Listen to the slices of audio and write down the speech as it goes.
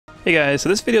Hey guys, so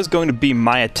this video is going to be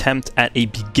my attempt at a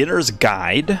beginner's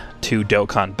guide to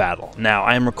Dokkan Battle. Now,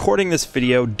 I am recording this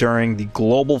video during the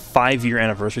global 5-year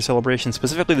anniversary celebration.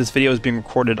 Specifically, this video is being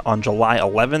recorded on July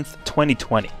 11th,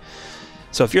 2020.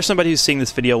 So if you're somebody who's seeing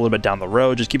this video a little bit down the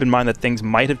road, just keep in mind that things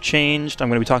might have changed. I'm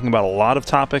going to be talking about a lot of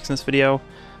topics in this video.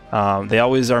 They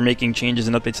always are making changes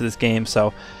and updates to this game,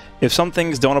 so if some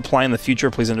things don't apply in the future,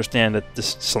 please understand that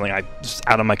this is something just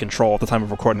out of my control at the time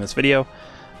of recording this video.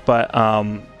 But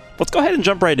let's go ahead and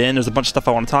jump right in. There's a bunch of stuff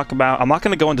I want to talk about. I'm not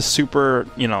going to go into super,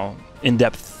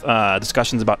 in-depth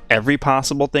discussions about every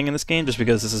possible thing in this game, just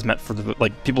because this is meant for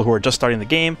people who are just starting the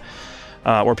game,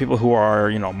 or people who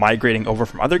are, migrating over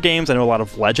from other games. I know a lot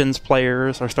of Legends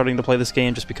players are starting to play this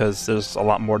game, just because there's a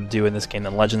lot more to do in this game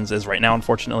than Legends is right now,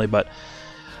 unfortunately. But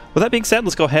with that being said,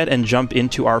 let's go ahead and jump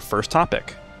into our first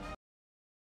topic.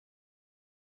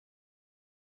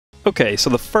 Okay, so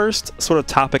the first sort of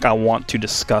topic I want to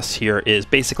discuss here is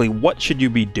basically what should you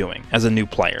be doing as a new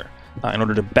player in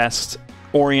order to best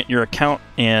orient your account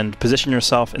and position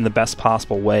yourself in the best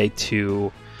possible way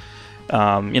to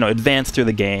advance through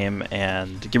the game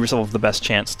and give yourself the best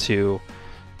chance to,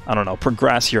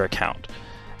 progress your account.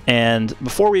 And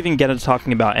before we even get into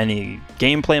talking about any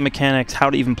gameplay mechanics, how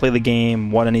to even play the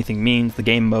game, what anything means, the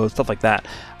game mode, stuff like that,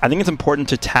 I think it's important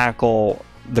to tackle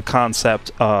the concept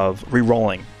of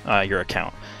re-rolling your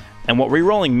account. And what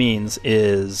re-rolling means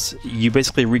is you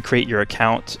basically recreate your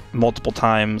account multiple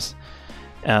times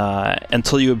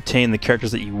until you obtain the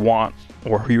characters that you want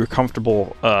or who you're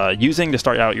comfortable using to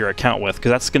start out your account with,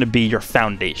 because that's going to be your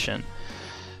foundation.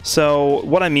 So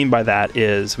what I mean by that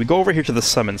is we go over here to the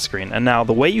summon screen, and now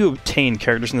the way you obtain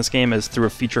characters in this game is through a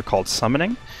feature called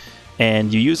summoning,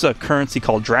 and you use a currency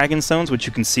called Dragon Stones, which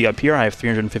you can see up here. I have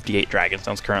 358 Dragon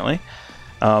Stones currently.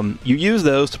 You use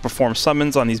those to perform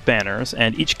summons on these banners,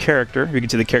 and each character, you can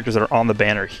see the characters that are on the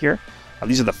banner here.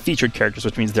 These are the featured characters,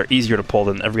 which means they're easier to pull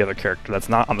than every other character that's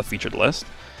not on the featured list.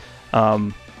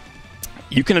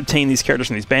 You can obtain these characters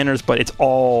from these banners, but it's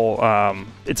all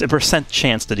it's a %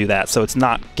 chance to do that, so it's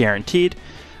not guaranteed.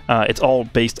 It's all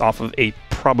based off of a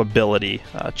probability,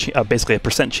 basically a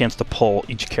 % chance to pull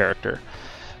each character.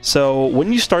 So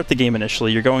when you start the game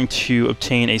initially, you're going to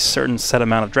obtain a certain set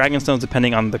amount of Dragon Stones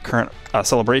depending on the current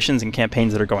celebrations and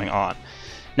campaigns that are going on.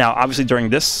 Now, obviously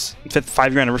during this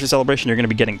 5-year anniversary celebration, you're going to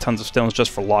be getting tons of stones just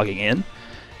for logging in.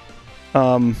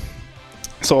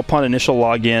 So upon initial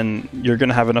login, you're going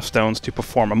to have enough stones to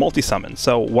perform a multi-summon.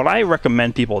 So what I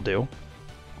recommend people do,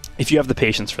 if you have the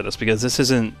patience for this, because this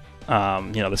isn't,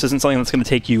 this isn't something that's going to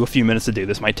take you a few minutes to do.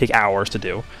 This might take hours to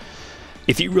do.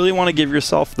 If you really want to give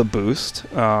yourself the boost,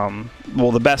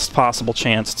 the best possible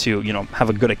chance to,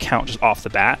 have a good account just off the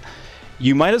bat,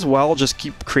 you might as well just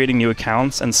keep creating new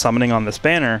accounts and summoning on this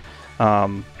banner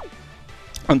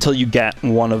until you get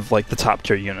one of the top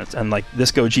tier units. And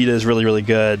this Gogeta is really, really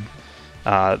good.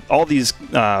 All these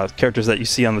characters that you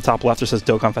see on the top left that says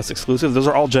Dokkan Fest exclusive, those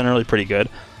are all generally pretty good.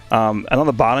 And on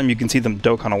the bottom, you can see them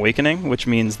Dokkan Awakening, which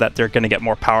means that they're going to get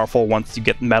more powerful once you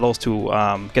get medals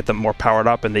to get them more powered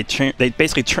up, and they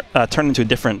basically turn into a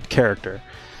different character.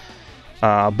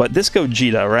 But this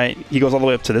Gogeta, right, he goes all the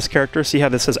way up to this character. See how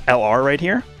this says LR right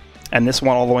here? And this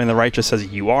one all the way on the right just says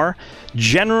UR.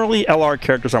 Generally, LR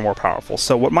characters are more powerful.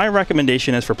 So what my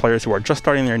recommendation is for players who are just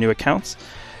starting their new accounts,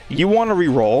 you want to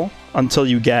re-roll until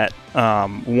you get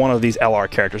one of these LR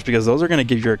characters, because those are going to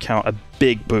give your account a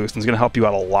big boost, and it's going to help you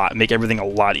out a lot, make everything a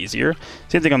lot easier.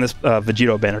 Same thing on this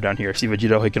Vegito banner down here. See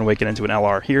Vegito, he can awaken into an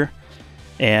LR here,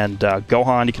 and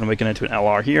Gohan, he can awaken into an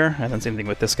LR here, and then same thing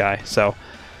with this guy. So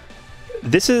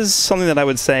this is something that I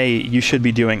would say you should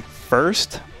be doing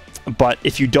first, but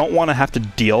if you don't want to have to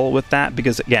deal with that,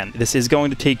 because again, this is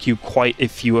going to take you quite a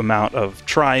few amount of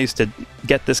tries to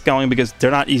get this going, because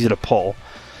they're not easy to pull.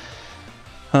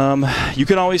 You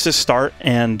can always just start,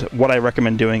 and what I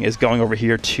recommend doing is going over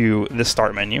here to the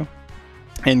start menu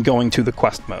and going to the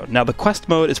quest mode. Now, the quest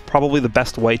mode is probably the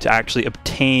best way to actually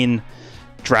obtain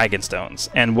Dragon Stones,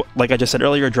 and like I just said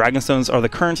earlier, Dragon Stones are the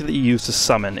currency that you use to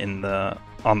summon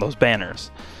on those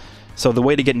banners. So the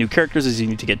way to get new characters is you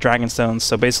need to get Dragon Stones,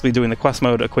 so basically doing the quest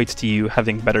mode equates to you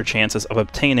having better chances of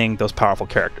obtaining those powerful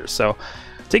characters. So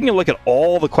taking a look at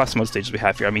all the quest mode stages we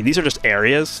have here, I mean, these are just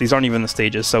areas. These aren't even the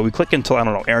stages. So we click until,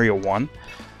 area 1,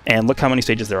 and look how many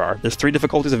stages there are. There's 3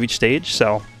 difficulties of each stage,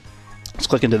 so let's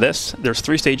click into this. There's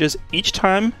 3 stages. Each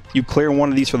time you clear one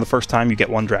of these for the first time, you get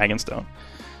 1 Dragon Stone.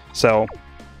 So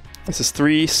this is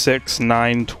 3, 6,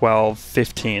 9, 12,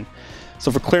 15.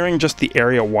 So for clearing just the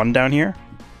area 1 down here,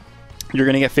 you're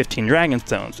going to get 15 Dragon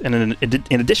Stones. And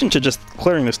in addition to just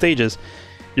clearing the stages,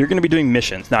 you're going to be doing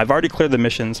missions. Now, I've already cleared the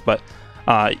missions, but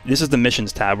This is the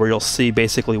missions tab where you'll see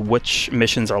basically which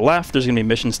missions are left. There's going to be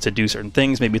missions to do certain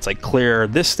things. Maybe it's like clear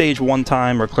this stage one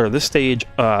time or clear this stage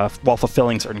while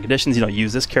fulfilling certain conditions. You know,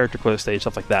 use this character, clear the stage,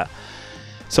 stuff like that.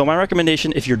 So my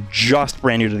recommendation, if you're just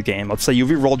brand new to the game, let's say you've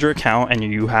re-rolled your account and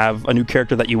you have a new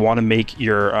character that you want to make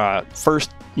your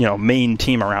first, main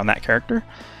team around that character,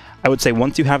 I would say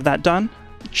once you have that done,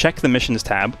 check the missions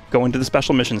tab, go into the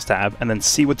special missions tab, and then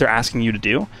see what they're asking you to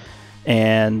do.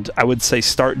 And I would say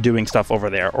start doing stuff over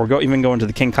there, or even go into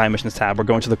the King Kai missions tab, or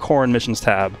go into the Korin missions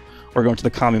tab, or go into the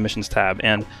Kami missions tab,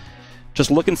 and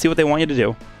just look and see what they want you to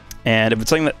do. And if it's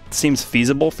something that seems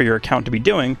feasible for your account to be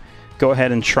doing, go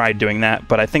ahead and try doing that.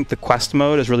 But I think the quest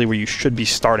mode is really where you should be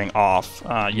starting off,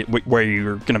 where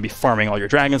you're going to be farming all your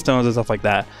dragon stones and stuff like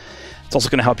that. It's also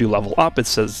going to help you level up. It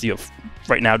says you have,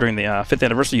 right now during the 5th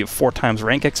anniversary, you have 4 times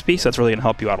rank XP, so that's really going to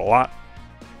help you out a lot.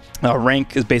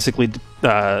 Rank is basically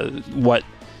what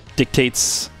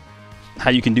dictates how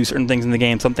you can do certain things in the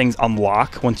game. Some things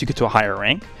unlock once you get to a higher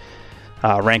rank.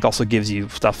 Rank also gives you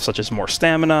stuff such as more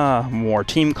stamina, more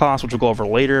team cost, which we'll go over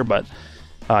later, but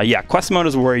yeah, quest mode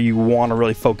is where you want to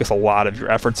really focus a lot of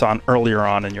your efforts on earlier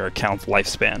on in your account's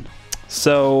lifespan.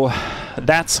 So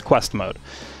that's quest mode.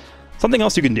 Something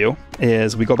else you can do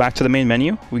is we go back to the main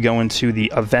menu, we go into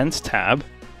the events tab,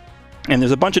 and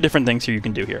there's a bunch of different things here you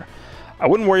can do here. I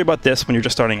wouldn't worry about this when you're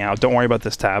just starting out. Don't worry about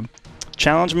this tab.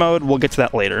 Challenge mode, we'll get to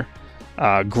that later.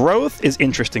 Growth is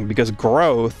interesting because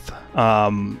growth,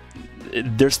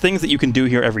 there's things that you can do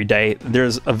here every day.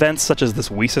 There's events such as this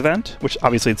Weiss event, which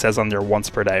obviously it says on there once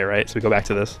per day, right? So we go back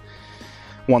to this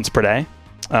once per day.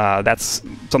 That's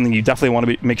something you definitely want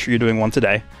to make sure you're doing once a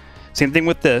day. Same thing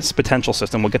with this potential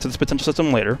system. We'll get to this potential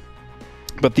system later.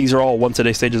 But these are all once a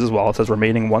day stages as well. It says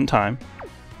remaining 1 time.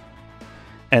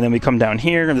 And then we come down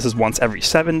here, and this is once every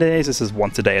 7 days. This is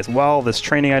once a day as well, this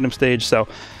training item stage. So,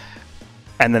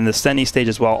 and then the Seni stage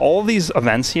as well. All of these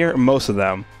events here, most of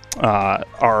them,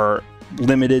 are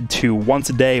limited to once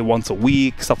a day, once a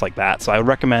week, stuff like that. So I would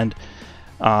recommend,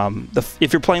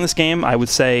 if you're playing this game, I would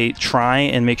say try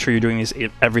and make sure you're doing these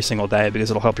every single day because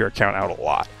it'll help your account out a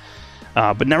lot.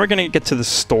 But now we're going to get to the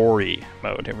story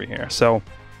mode over here. So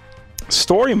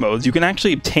story modes, you can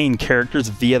actually obtain characters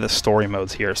via the story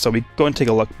modes here. So we go and take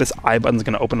a look. This I button is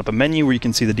going to open up a menu where you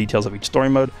can see the details of each story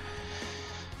mode.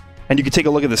 And you can take a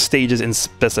look at the stages in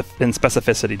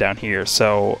specificity down here.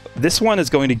 So this one is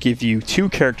going to give you 2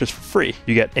 characters for free.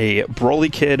 You get a Broly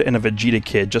kid and a Vegeta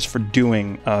kid just for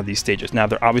doing these stages. Now,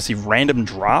 they're obviously random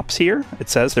drops here. It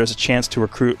says there's a chance to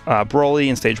recruit Broly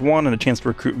in stage 1 and a chance to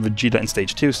recruit Vegeta in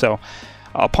stage 2. So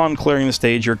upon clearing the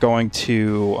stage, you're going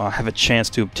to have a chance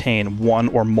to obtain 1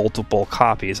 or multiple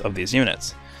copies of these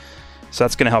units. So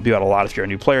that's going to help you out a lot if you're a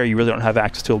new player. You really don't have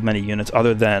access to many units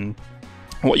other than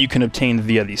what you can obtain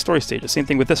via these story stages. Same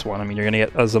thing with this one. I mean, you're going to get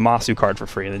a Zamasu card for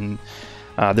free. Then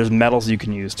there's medals you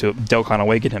can use to Dokkan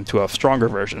awaken him to a stronger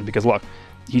version. Because look,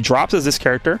 he drops as this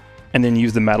character, and then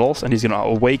use the medals, and he's going to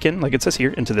awaken, like it says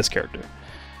here, into this character.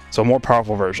 So a more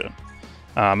powerful version.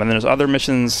 And then there's other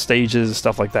missions, stages,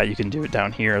 stuff like that. You can do it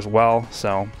down here as well.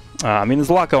 So, I mean, there's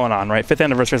a lot going on, right? 5th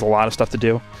anniversary has a lot of stuff to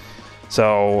do.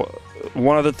 So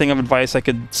one other thing of advice I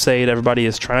could say to everybody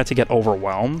is try not to get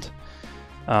overwhelmed.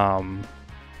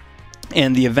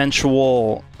 And the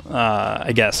eventual,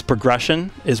 I guess,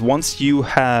 progression is once you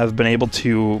have been able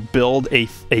to build a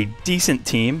decent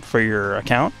team for your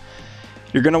account,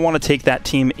 you're going to want to take that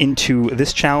team into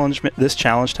this challenge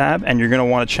tab, and you're going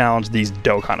to want to challenge these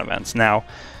Dokkan events. Now,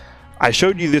 I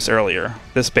showed you this earlier,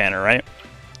 this banner, right?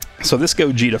 So this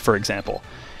Gogeta, for example,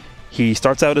 he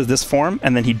starts out as this form,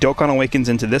 and then he Dokkan awakens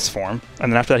into this form, and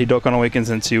then after that he Dokkan awakens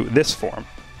into this form.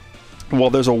 Well,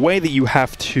 there's a way that you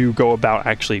have to go about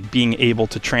actually being able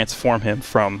to transform him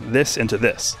from this into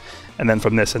this, and then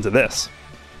from this into this.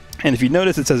 And if you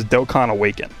notice, it says Dokkan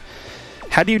Awaken.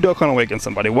 How do you Dokkan Awaken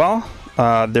somebody? Well,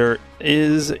 there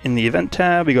is in the event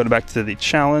tab, we go back to the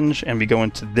challenge, and we go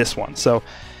into this one. So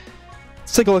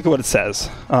let's take a look at what it says.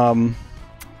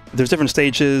 There's different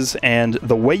stages, and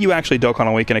the way you actually Dokkan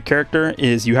Awaken a character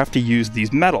is you have to use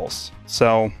these medals.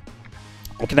 So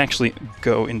I can actually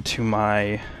go into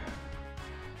my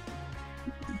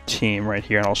team right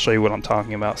here, and I'll show you what I'm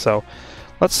talking about. So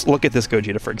let's look at this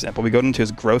Gogeta, for example. We go into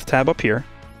his growth tab up here,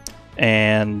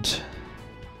 and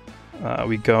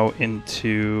we go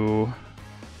into,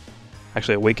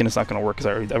 actually Awaken is not going to work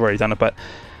because I've already done it, but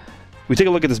we take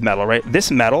a look at this medal, right? This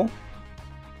medal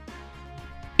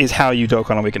is how you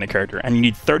Dokkan Awaken a character, and you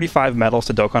need 35 medals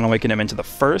to Dokkan Awaken him into the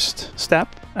first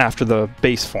step after the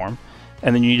base form,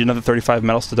 and then you need another 35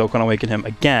 medals to Dokkan Awaken him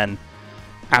again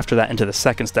after that into the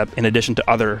second step, in addition to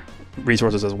other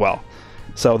resources as well.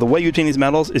 So the way you obtain these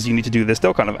medals is you need to do this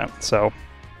Dokkan event. So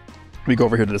we go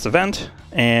over here to this event,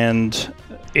 and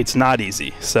it's not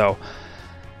easy. So,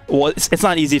 well, it's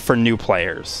not easy for new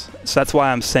players. So that's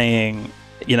why I'm saying,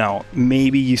 you know,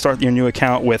 maybe you start your new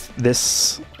account with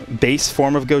this base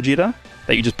form of Gogeta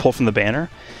that you just pull from the banner.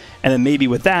 And then maybe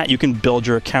with that, you can build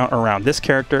your account around this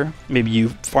character. Maybe you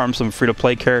farm some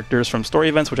free-to-play characters from story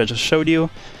events, which I just showed you.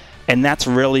 And that's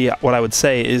really what I would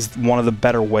say is one of the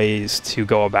better ways to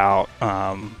go about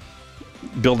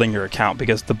building your account,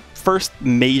 because the first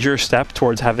major step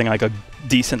towards having like a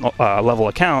decent level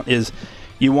account is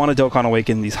you want to Dokkan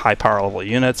Awaken these high power level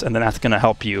units, and then that's going to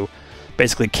help you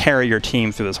basically carry your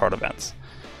team through those hard events.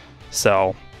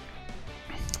 So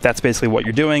that's basically what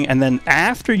you're doing. And then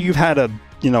after you've had a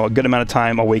good amount of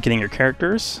time awakening your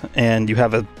characters, and you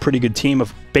have a pretty good team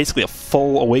of basically a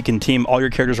full awakened team, all your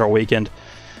characters are awakened.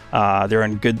 They're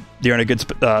in a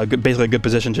good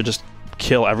position to just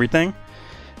kill everything.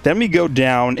 Then we go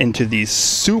down into these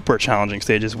super challenging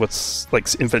stages, what's like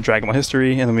Infinite Dragon Ball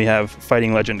History, and then we have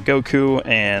Fighting Legend Goku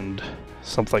and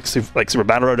something like Super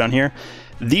Battle Road down here.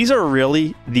 These are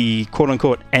really the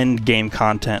quote-unquote end game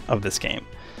content of this game.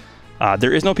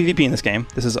 There is no PvP in this game.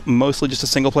 This is mostly just a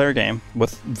single-player game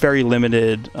with very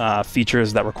limited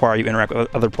features that require you to interact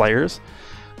with other players.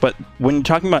 But when you're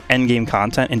talking about endgame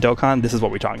content in Dokkan, this is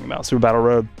what we're talking about. Super Battle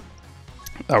Road,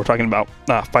 we're talking about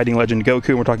Fighting Legend Goku,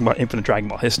 and we're talking about Infinite Dragon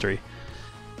Ball History.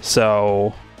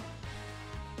 So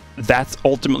that's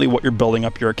ultimately what you're building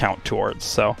up your account towards.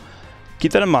 So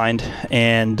keep that in mind.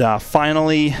 And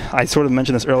finally, I sort of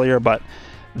mentioned this earlier, but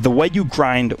the way you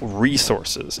grind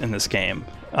resources in this game,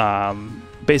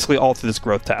 basically all through this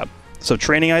growth tab. So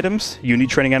training items, you need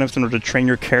training items in order to train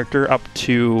your character up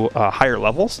to higher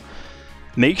levels.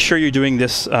 Make sure you're doing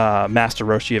this Master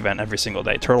Roshi event every single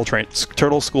day,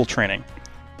 Turtle School Training.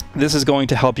 This is going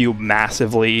to help you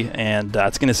massively, and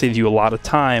it's going to save you a lot of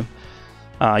time.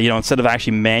 Instead of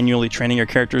actually manually training your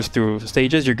characters through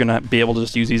stages, you're going to be able to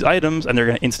just use these items, and they're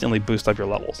going to instantly boost up your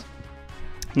levels.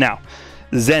 Now,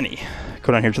 Zenny.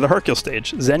 Go down here to the Hercule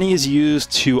stage. Zenny is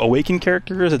used to awaken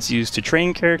characters, it's used to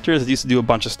train characters, it's used to do a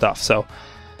bunch of stuff. So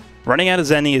running out of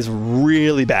Zenny is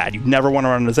really bad. You never want to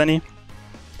run out of Zenny.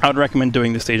 I would recommend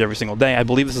doing this stage every single day. I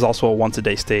believe this is also a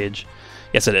once-a-day stage.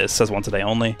 Yes, it is. It says once a day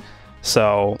only.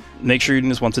 So make sure you're doing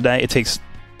this once a day. It takes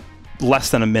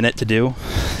less than a minute to do.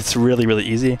 It's really, really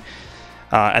easy.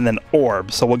 And then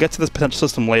orbs. So we'll get to this potential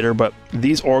system later, but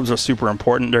these orbs are super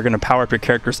important. They're going to power up your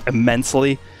characters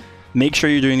immensely. Make sure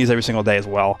you're doing these every single day as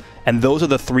well. And those are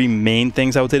the three main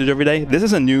things I would say to do every day. This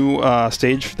is a new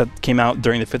stage that came out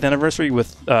during the 5th anniversary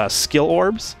with skill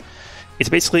orbs. It's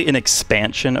basically an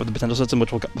expansion of the potential system,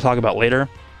 which we'll talk about later.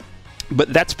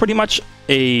 But that's pretty much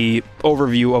a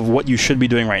overview of what you should be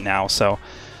doing right now. So,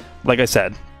 like I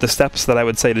said, the steps that I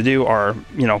would say to do are,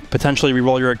 potentially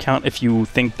reroll your account if you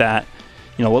think that,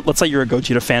 let's say you're a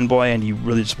Gogeta fanboy and you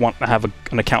really just want to have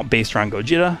an account based around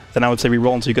Gogeta, then I would say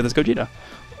reroll until you get this Gogeta,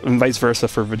 and vice versa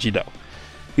for Vegito.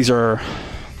 These are,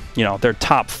 they're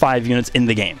top 5 units in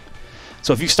the game.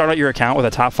 So if you start out your account with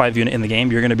a top 5 unit in the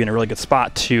game, you're going to be in a really good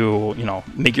spot to,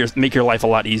 make your life a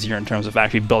lot easier in terms of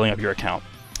actually building up your account.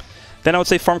 Then I would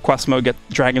say farm quest mode, get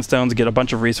Dragon Stones, get a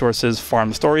bunch of resources,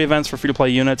 farm story events for free-to-play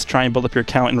units, try and build up your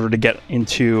account in order to get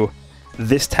into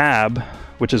this tab,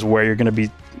 which is where you're going to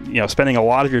be, spending a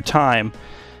lot of your time,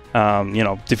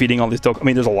 defeating all these Dokkan. I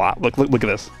mean, there's a lot. Look at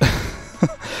this.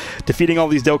 Defeating all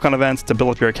these Dokkan events to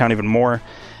build up your account even more.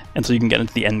 And so you can get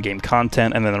into the end game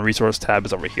content, and then the resource tab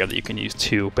is over here that you can use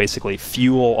to basically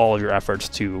fuel all of your efforts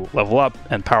to level up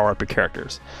and power up your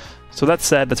characters. So that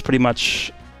said, that's pretty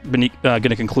much going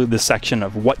to conclude this section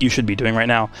of what you should be doing right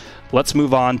now. Let's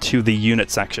move on to the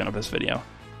unit section of this video.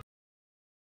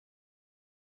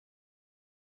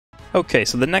 Okay,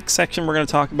 so the next section we're going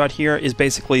to talk about here is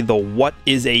basically the what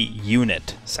is a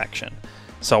unit section.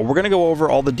 So we're going to go over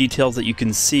all the details that you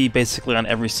can see basically on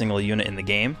every single unit in the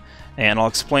game, and I'll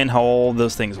explain how all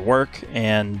those things work,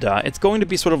 and it's going to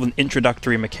be sort of an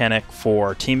introductory mechanic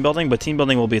for team building, but team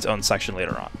building will be its own section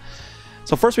later on.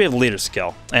 So first we have leader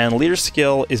skill, and leader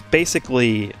skill is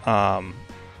basically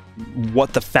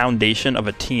what the foundation of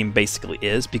a team basically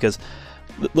is, because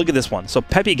look at this one. So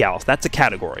Pepe Gallus, that's a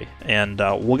category, and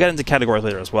we'll get into categories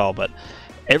later as well, but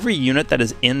every unit that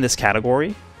is in this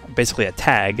category, basically a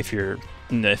tag if you're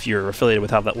affiliated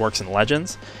with how that works in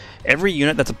Legends, every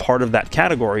unit that's a part of that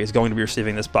category is going to be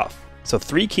receiving this buff. So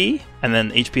 3 key, and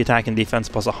then HP attack and defense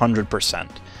plus 100%.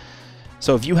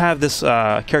 So if you have this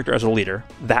character as a leader,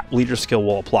 that leader skill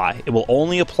will apply. It will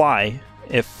only apply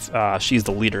if she's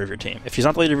the leader of your team. If she's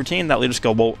not the leader of your team, that leader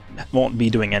skill won't be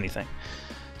doing anything.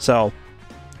 So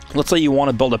let's say you want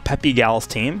to build a Pepe Gallus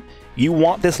team. You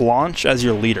want this launch as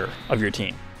your leader of your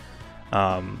team,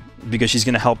 because she's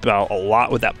going to help out a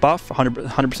lot with that buff, 100%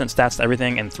 stats to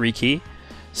everything, and 3 key.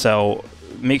 So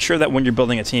make sure that when you're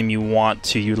building a team, you want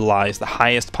to utilize the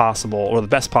highest possible or the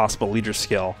best possible leader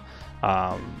skill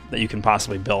that you can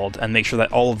possibly build, and make sure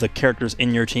that all of the characters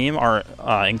in your team are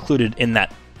included in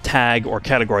that tag or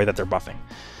category that they're buffing.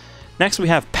 Next, we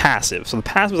have passive. So the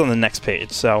passive is on the next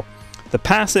page. So the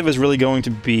passive is really going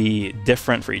to be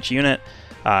different for each unit.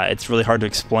 It's really hard to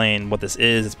explain what this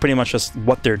is. It's pretty much just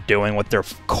what they're doing, what their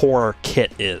core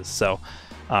kit is. So,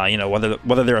 you know,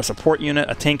 whether they're a support unit,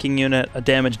 a tanking unit, a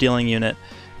damage dealing unit,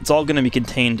 it's all going to be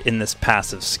contained in this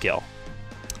passive skill.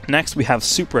 Next, we have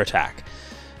super attack.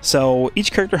 So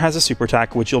each character has a super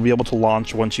attack, which you'll be able to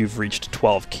launch once you've reached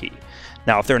 12 key.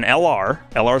 Now, if they're an LR,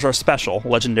 LRs are special,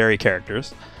 legendary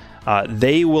characters.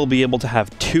 They will be able to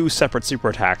have 2 separate super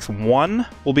attacks. One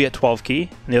will be at 12 key,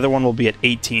 and the other one will be at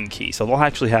 18 key. So they'll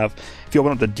actually have, if you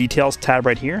open up the details tab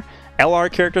right here,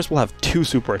 LR characters will have 2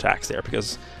 super attacks there,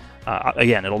 because,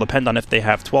 again, it'll depend on if they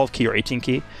have 12 key or 18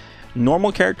 key.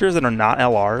 Normal characters that are not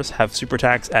LRs have super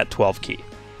attacks at 12 key.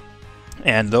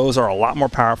 And those are a lot more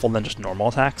powerful than just normal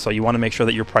attacks, so you want to make sure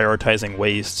that you're prioritizing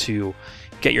ways to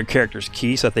get your characters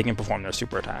key so that they can perform their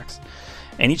super attacks.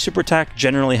 And each super attack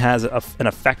generally has an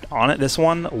effect on it. This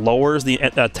one lowers the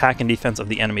attack and defense of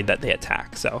the enemy that they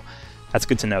attack, so that's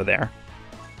good to know there.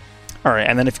 Alright,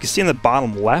 and then if you can see in the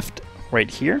bottom left, right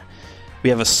here, we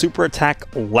have a super attack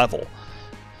level.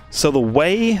 So the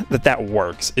way that that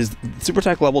works is the super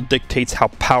attack level dictates how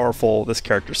powerful this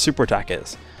character's super attack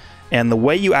is. And the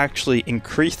way you actually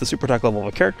increase the super attack level of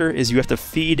a character is you have to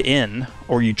feed in,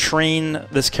 or you train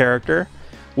this character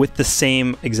with the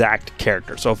same exact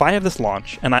character. So if I have this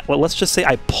launch, and let's just say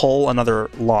I pull another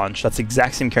launch, that's the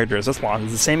exact same character as this launch,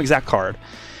 it's the same exact card.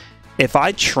 If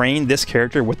I train this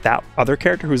character with that other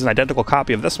character who's an identical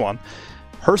copy of this one,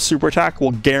 her super attack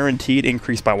will guaranteed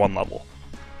increase by 1 level.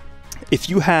 If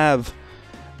you have,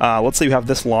 let's say you have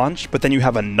this launch, but then you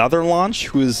have another launch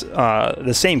who's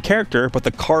the same character, but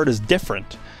the card is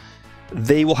different,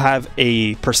 they will have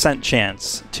a %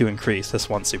 chance to increase this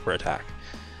one super attack.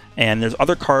 And there's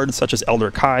other cards such as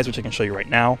Elder Kai's, which I can show you right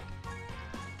now.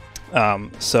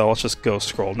 So let's just go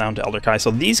scroll down to Elder Kai. So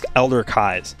these Elder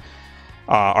Kai's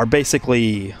are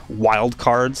basically wild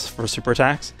cards for super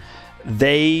attacks.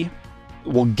 They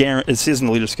will guarantee, it says in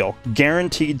the leader skill,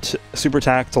 guaranteed super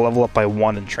attack to level up by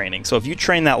 1 in training. So if you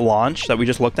train that launch that we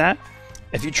just looked at,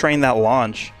 if you train that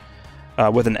launch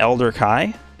with an Elder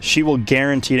Kai, she will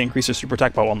guarantee to increase her super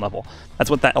attack by 1 level. That's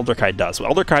what that Elder Kai does. So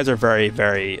Elder Kai's are very,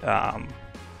 very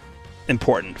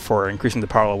important for increasing the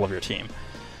power level of your team.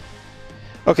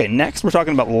 Okay, next we're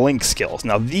talking about link skills.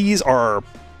 Now these are,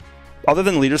 other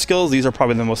than leader skills, these are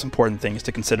probably the most important things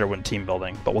to consider when team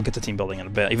building, but we'll get to team building in a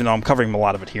bit, even though I'm covering a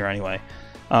lot of it here anyway.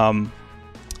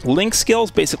 Link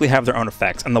skills basically have their own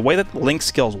effects, and the way that link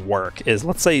skills work is,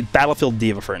 let's say Battlefield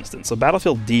Diva, for instance. So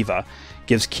Battlefield Diva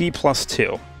gives key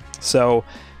 +2. So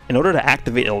in order to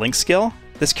activate a link skill,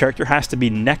 this character has to be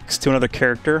next to another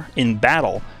character in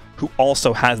battle who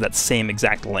also has that same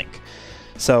exact link.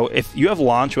 So if you have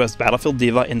Launch who has Battlefield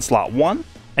Diva in slot 1,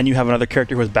 and you have another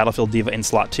character who has Battlefield Diva in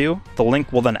slot 2, the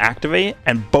link will then activate,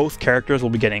 and both characters will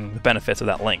be getting the benefits of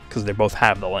that link, because they both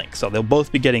have the link. So they'll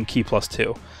both be getting key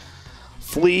 +2.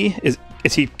 Flee is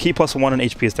key +1 and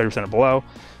HP is 30% or below.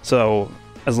 So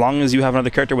as long as you have another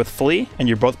character with Flee, and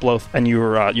you're both below, and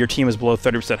your team is below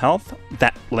 30% health,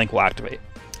 that link will activate.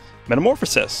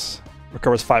 Metamorphosis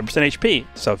recovers 5% HP.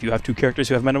 So if you have 2 characters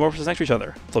who have Metamorphosis next to each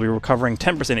other, they'll be recovering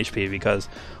 10% HP because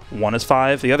one is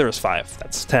 5, the other is 5.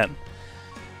 That's 10.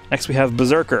 Next we have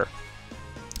Berserker.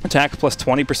 Attack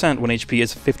 +20% when HP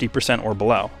is 50% or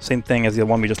below. Same thing as the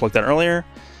one we just looked at earlier.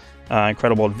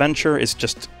 Incredible Adventure is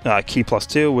just key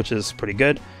 +2, which is pretty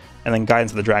good. And then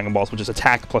Guidance of the Dragon Balls, which is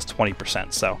attack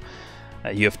 +20%. So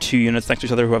you have 2 units next to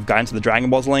each other who have Guidance of the Dragon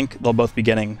Balls link. They'll both be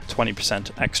getting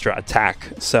 20% extra attack.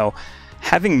 So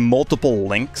having multiple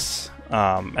links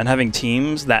and having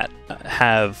teams that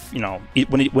have, you know,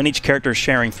 when each character is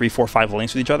sharing 3, 4, 5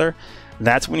 links with each other,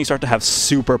 that's when you start to have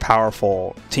super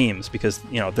powerful teams, because,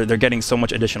 you know, they're getting so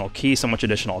much additional key, so much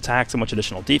additional attack, so much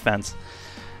additional defense,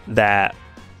 that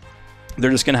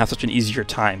they're just going to have such an easier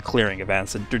time clearing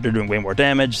events. They're doing way more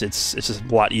damage. It's just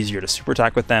a lot easier to super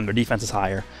attack with them. Their defense is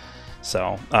higher.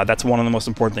 So that's one of the most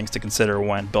important things to consider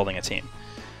when building a team.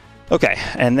 Okay,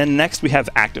 and then next we have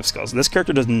active skills. This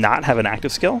character does not have an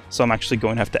active skill, so I'm actually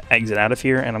going to have to exit out of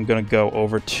here, and I'm going to go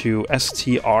over to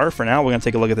STR for now. We're going to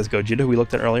take a look at this Gogeta who we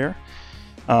looked at earlier.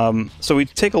 So we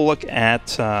take a look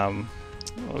at,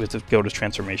 we have to go to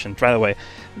transformation. By the way,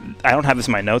 I don't have this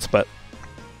in my notes, but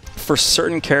For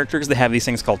certain characters, they have these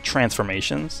things called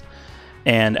transformations.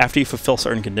 And after you fulfill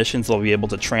certain conditions, they'll be able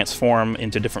to transform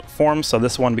into different forms. So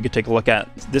this one we could take a look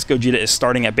at. This Gogeta is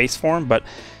starting at base form, but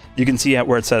you can see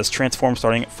where it says transform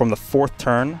starting from the 4th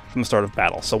turn from the start of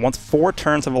battle. So once 4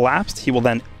 turns have elapsed, he will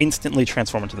then instantly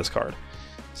transform into this card.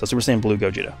 So Super Saiyan Blue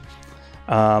Gogeta.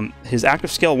 His active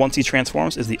skill once he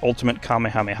transforms is the Ultimate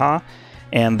Kamehameha.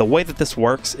 And the way that this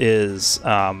works is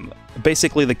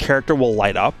basically the character will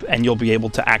light up and you'll be able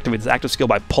to activate his active skill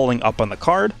by pulling up on the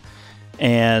card.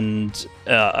 And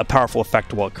a powerful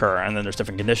effect will occur, and then there's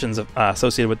different conditions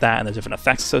associated with that, and there's different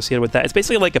effects associated with that. It's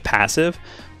basically like a passive,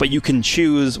 but you can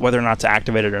choose whether or not to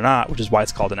activate it or not, which is why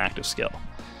it's called an active skill.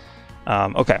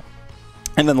 Okay,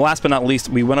 and then last but not least,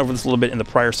 we went over this a little bit in the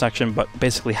prior section, but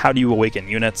basically how do you awaken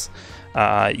units?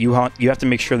 You have to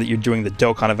make sure that you're doing the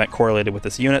Dokkan event correlated with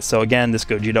this unit. So again, this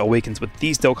Gogeta awakens with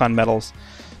these Dokkan medals.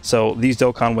 So these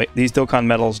Dokkan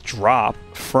medals drop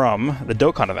from the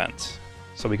Dokkan event.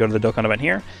 So we go to the Dokkan event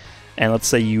here, and let's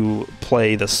say you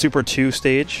play the Super 2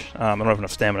 stage. I don't have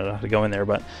enough stamina to go in there,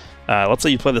 but let's say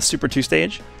you play the Super 2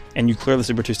 stage, and you clear the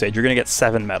Super 2 stage. You're going to get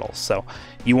 7 medals. So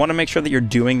you want to make sure that you're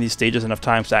doing these stages enough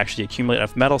times to actually accumulate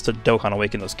enough medals to Dokkan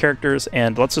awaken those characters.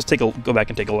 And let's just go back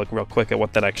and take a look real quick at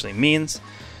what that actually means.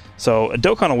 So a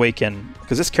Dokkan awaken,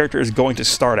 because this character is going to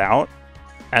start out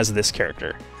as this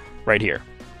character right here.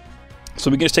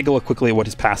 So we can just take a look quickly at what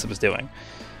his passive is doing.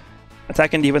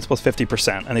 Attack and defense plus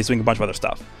 50%, and he's doing a bunch of other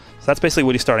stuff. So that's basically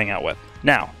what he's starting out with.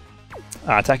 Now,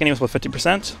 attack and defense plus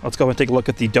 50%. Let's go and take a look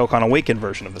at the Dokkan Awaken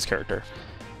version of this character.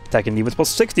 Attack and defense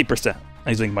plus 60%, and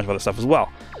he's doing a bunch of other stuff as well.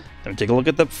 Then we take a look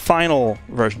at the final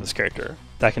version of this character.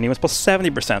 Attack and defense plus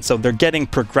 70%. So they're getting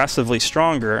progressively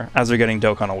stronger as they're getting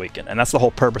Dokkan Awaken, and that's the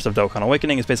whole purpose of Dokkan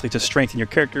Awakening, is basically to strengthen your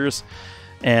characters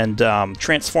and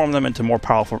transform them into more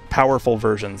powerful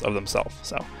versions of themselves.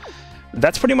 So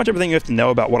that's pretty much everything you have to know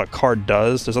about what a card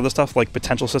does. There's other stuff like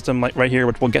potential system like right here,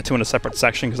 which we'll get to in a separate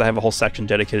section because I have a whole section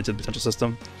dedicated to the potential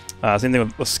system. Same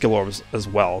thing with skill orbs as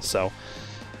well. So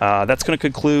that's going to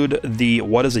conclude the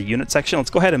what is a unit section. Let's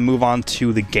go ahead and move on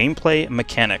to the gameplay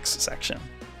mechanics section.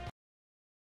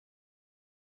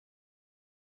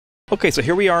 Okay, so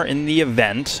here we are in the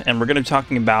event, and we're going to be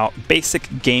talking about basic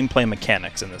gameplay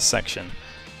mechanics in this section.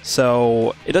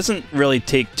 So it doesn't really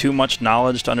take too much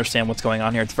knowledge to understand what's going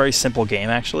on here. It's a very simple game,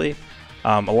 actually.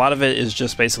 A lot of it is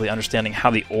just basically understanding how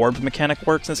the orb mechanic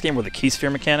works in this game, or the key sphere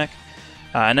mechanic.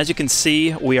 And as you can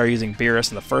see, we are using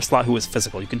Beerus in the first slot, who is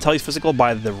physical. You can tell he's physical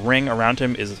by the ring around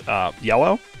him is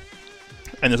yellow.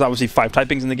 And there's obviously 5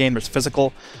 typings in the game. There's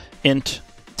physical, int,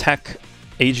 tech,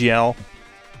 AGL,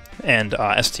 and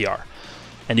STR.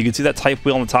 And you can see that type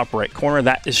wheel in the top right corner.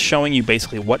 That is showing you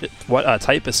basically what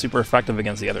type is super effective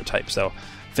against the other type. So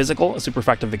physical is super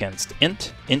effective against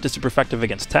int is super effective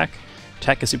against tech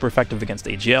is super effective against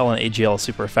AGL, and AGL is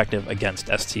super effective against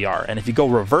STR. And if you go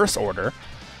reverse order,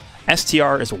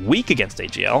 STR is weak against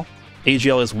AGL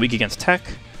is weak against tech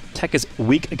is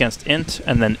weak against int,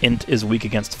 and then int is weak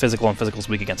against physical, and physical is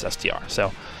weak against STR.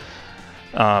 So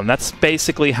that's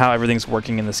basically how everything's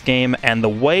working in this game, and the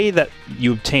way that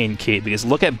you obtain ki, because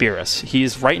look at Beerus. He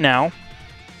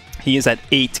is at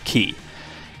 8 ki.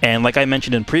 And like I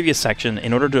mentioned in previous section,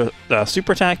 in order to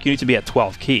super attack, you need to be at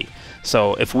 12 ki.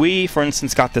 So if we, for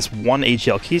instance, got this 1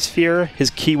 AGL ki sphere, his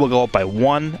ki will go up by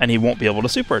 1, and he won't be able to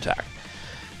super attack.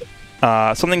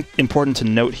 Something important to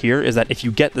note here is that if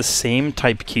you get the same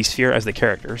type key sphere as the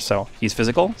character, so he's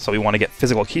physical, so we want to get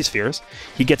physical key spheres,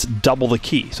 he gets double the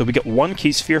key. So if we get 1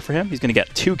 key sphere for him, he's going to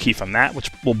get 2 key from that, which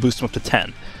will boost him up to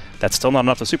 10. That's still not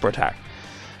enough to super attack.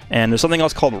 And there's something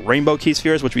else called rainbow key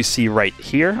spheres, which we see right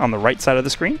here on the right side of the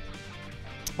screen.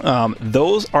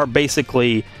 Those are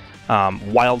basically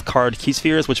wild card key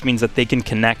spheres, which means that they can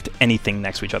connect anything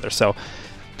next to each other. So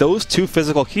those 2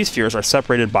 physical key spheres are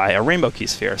separated by a rainbow key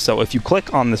sphere. So if you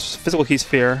click on this physical key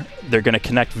sphere, they're going to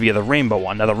connect via the rainbow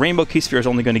one. Now the rainbow key sphere is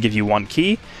only going to give you 1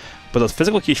 key, but those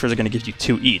physical key spheres are going to give you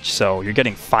 2 each. So you're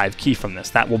getting 5 key from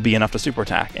this. That will be enough to super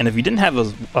attack. And if you didn't have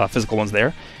those physical ones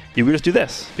there, you could just do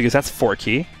this, because that's 4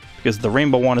 key, because the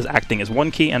rainbow one is acting as 1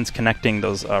 key and it's connecting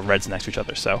those reds next to each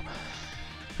other. So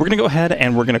we're going to go ahead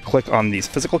and we're going to click on these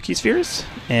physical key spheres,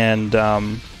 and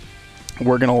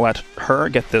we're going to let her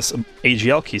get this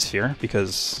AGL key sphere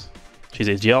because she's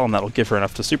AGL, and that'll give her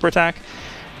enough to super attack.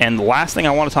 And the last thing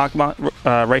I want to talk about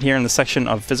right here in the section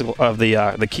of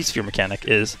the key sphere mechanic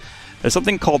is there's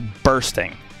something called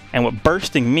bursting. And what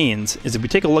bursting means is if we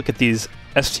take a look at these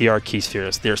STR key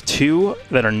spheres, there's 2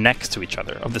 that are next to each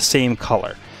other of the same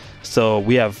color. So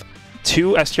we have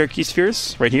 2 STR key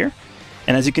spheres right here,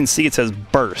 and as you can see, it says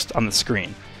burst on the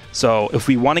screen. So if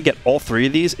we want to get all 3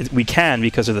 of these, we can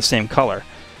because they're the same color.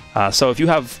 So if you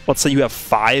have, let's say you have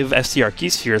 5 STR key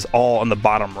spheres all on the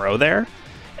bottom row there,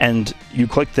 and you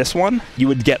click this one, you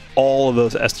would get all of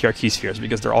those STR key spheres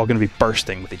because they're all going to be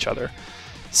bursting with each other.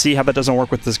 See how that doesn't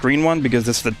work with this green one? Because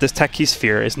this tech key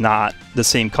sphere is not the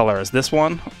same color as this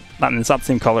one. It's not the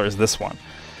same color as this one.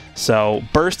 So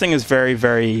bursting is very,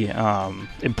 very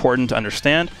important to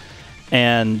understand.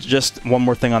 And just one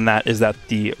more thing on that is that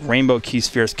the rainbow key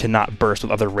spheres cannot burst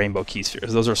with other rainbow key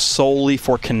spheres. Those are solely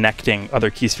for connecting other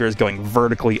key spheres going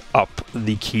vertically up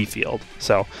the key field.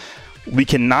 So we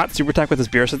cannot super attack with this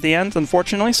Beerus at the end,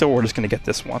 unfortunately, so we're just going to get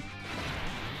this one.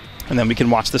 And then we can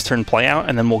watch this turn play out,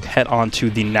 and then we'll head on to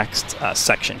the next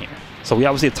section here. So we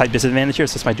obviously have type disadvantage here,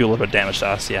 so this might do a little bit of damage to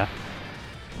us, yeah.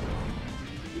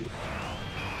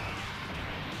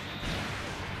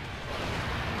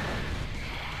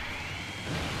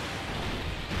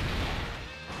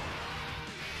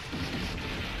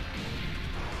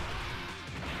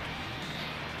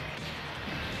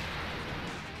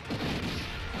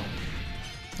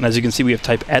 And as you can see, we have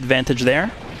type advantage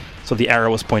there. So the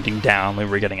arrow was pointing down when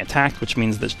we were getting attacked, which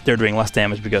means that they're doing less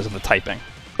damage because of the typing.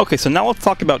 Okay, so now let's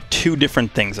talk about 2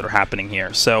 different things that are happening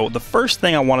here. So the first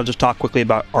thing I want to just talk quickly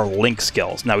about are link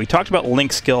skills. Now, we talked about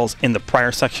link skills in the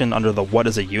prior section under the what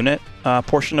is a unit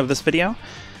portion of this video.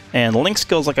 And link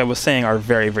skills, like I was saying, are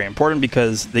very, very important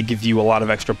because they give you a lot of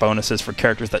extra bonuses for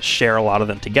characters that share a lot of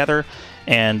them together.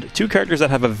 And 2 characters that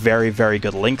have a very, very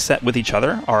good link set with each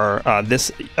other are this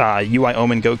UI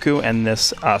Omen Goku and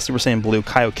this Super Saiyan Blue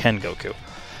Kaioken Goku.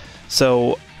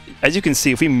 So, as you can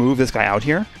see, if we move this guy out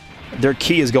here, their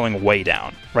key is going way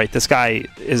down, right? This guy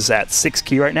is at 6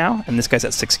 key right now, and this guy's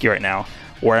at 6 key right now.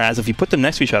 Whereas if you put them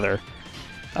next to each other,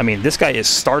 I mean, this guy is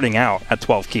starting out at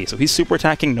 12 key, so he's super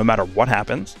attacking no matter what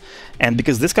happens. And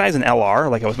because this guy's an LR,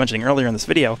 like I was mentioning earlier in this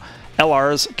video,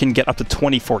 LRs can get up to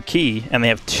 24 key, and they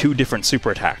have 2 different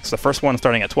super attacks. The first one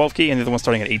starting at 12 key, and the other one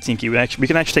starting at 18 key. We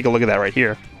can actually take a look at that right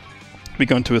here. We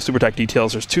go into a super attack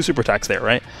details. There's 2 super attacks there,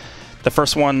 right? The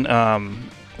first one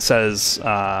says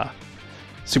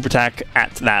super attack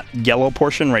at that yellow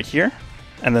portion right here,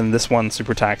 and then this one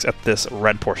super attacks at this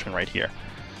red portion right here.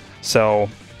 So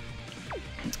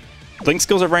link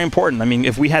skills are very important. I mean,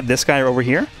 if we had this guy over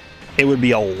here, it would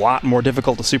be a lot more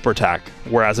difficult to super attack,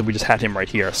 whereas if we just had him right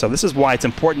here. So this is why it's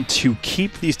important to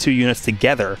keep these 2 units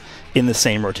together in the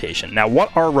same rotation. Now,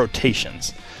 what are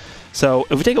rotations? So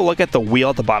if we take a look at the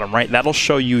wheel at the bottom right, that'll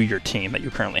show you your team that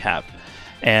you currently have.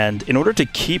 And in order to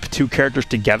keep 2 characters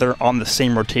together on the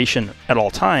same rotation at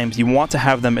all times, you want to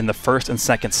have them in the first and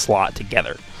second slot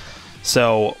together.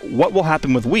 So what will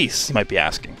happen with Whis, you might be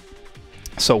asking?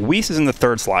 So Whis is in the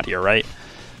 3rd slot here, right?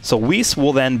 So Whis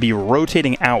will then be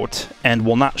rotating out and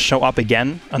will not show up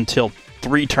again until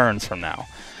 3 turns from now.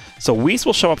 So Whis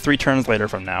will show up 3 turns later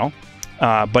from now,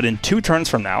 but in 2 turns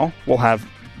from now, we'll have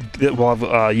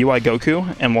UI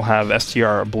Goku, and we'll have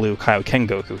STR Blue Kaioken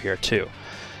Goku here too.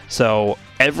 So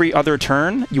every other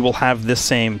turn, you will have this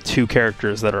same 2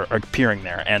 characters that are appearing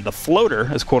there, and the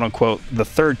floater is quote-unquote the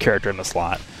 3rd character in the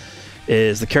slot.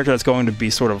 Is the character that's going to be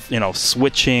sort of,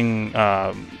 switching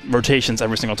rotations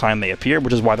every single time they appear,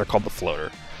 which is why they're called the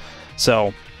floater.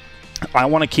 So I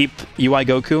want to keep UI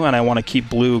Goku and I want to keep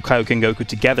Blue Kaioken Goku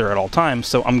together at all times,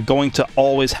 so I'm going to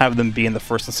always have them be in the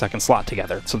 1st and 2nd slot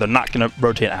together, so they're not going to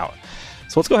rotate out.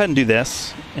 So let's go ahead and do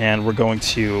this, and we're going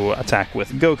to attack with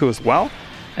Goku as well,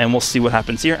 and we'll see what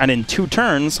happens here. And in 2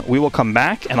 turns, we will come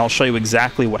back, and I'll show you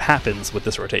exactly what happens with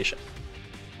this rotation.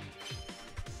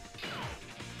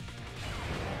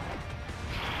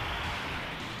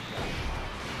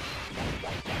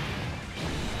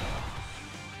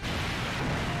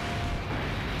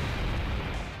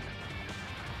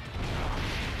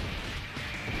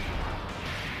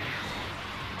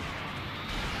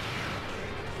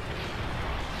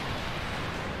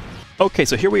 Okay,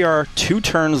 so here we are 2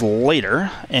 turns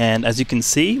later, and as you can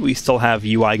see, we still have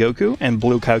UI Goku and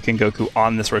Blue Kaioken Goku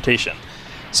on this rotation.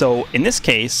 So in this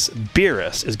case,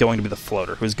 Beerus is going to be the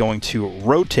floater, who's going to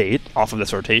rotate off of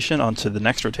this rotation onto the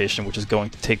next rotation, which is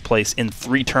going to take place in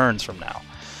 3 turns from now.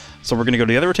 So we're going to go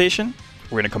to the other rotation,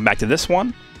 we're going to come back to this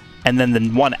one, and then the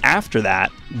one after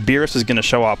that, Beerus is going to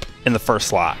show up in the 1st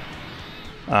slot.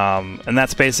 And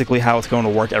that's basically how it's going to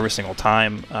work every single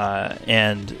time.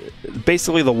 And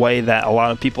basically the way that a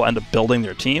lot of people end up building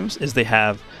their teams is they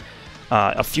have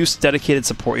a few dedicated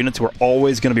support units who are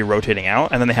always going to be rotating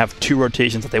out, and then they have 2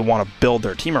 rotations that they want to build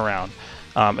their team around.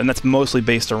 And that's mostly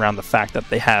based around the fact that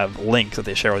they have links that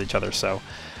they share with each other. So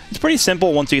it's pretty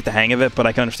simple once you get the hang of it, but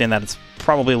I can understand that it's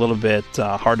probably a little bit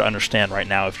hard to understand right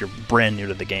now if you're brand new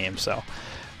to the game. So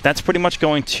that's pretty much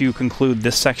going to conclude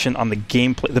this section on the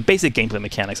gameplay, the basic gameplay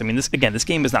mechanics. I mean, this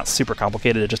game is not super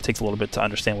complicated. It just takes a little bit to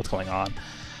understand what's going on.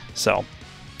 So,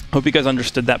 hope you guys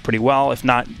understood that pretty well. If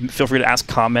not, feel free to ask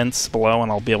comments below,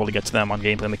 and I'll be able to get to them on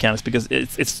gameplay mechanics, because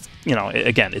it's you know,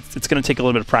 again, it's going to take a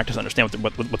little bit of practice to understand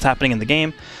what's happening in the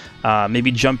game.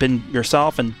 Maybe jump in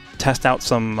yourself and test out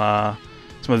some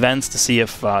events to see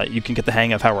if you can get the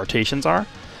hang of how rotations are.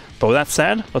 But with that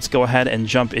said, let's go ahead and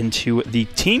jump into the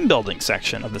team building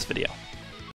section of this video.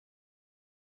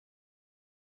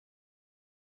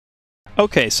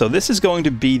 Okay, so this is going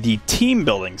to be the team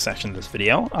building section of this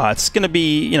video. It's going to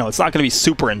be, you know, it's not going to be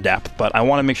super in-depth, but I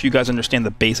want to make sure you guys understand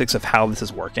the basics of how this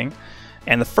is working.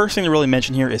 And the first thing to really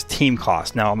mention here is team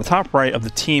cost. Now, on the top right of the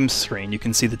team screen, you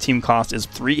can see the team cost is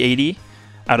 380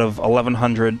 out of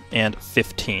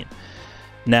 1115.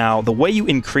 Now, the way you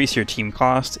increase your team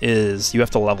cost is you have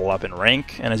to level up in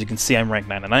rank, and as you can see, I'm rank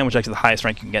 99, which is actually the highest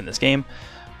rank you can get in this game.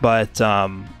 But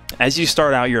as you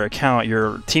start out your account,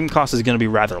 your team cost is going to be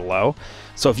rather low.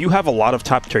 So if you have a lot of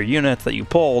top tier units that you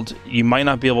pulled, you might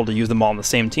not be able to use them all on the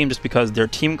same team, just because their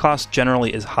team cost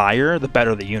generally is higher the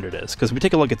better the unit is. Because if we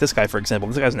take a look at this guy, for example,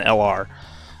 this guy's an LR,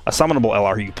 a summonable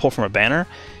LR who you pull from a banner.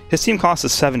 His team cost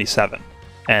is 77,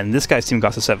 and this guy's team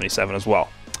cost is 77 as well.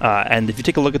 And if you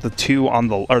take a look at the two on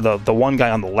the one guy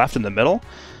on the left in the middle,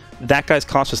 that guy's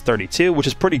cost is 32, which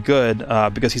is pretty good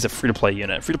because he's a free-to-play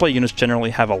unit. Free-to-play units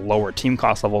generally have a lower team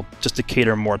cost level just to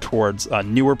cater more towards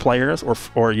newer players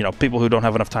or you know, people who don't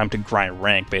have enough time to grind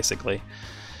rank, basically.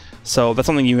 So that's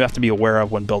something you have to be aware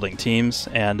of when building teams.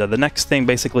 And the next thing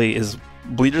basically is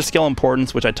leader skill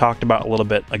importance, which I talked about a little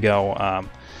bit ago.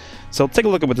 So take a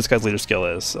look at what this guy's leader skill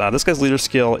is. This guy's leader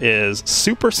skill is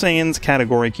Super Saiyan's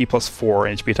category, Ki plus 4,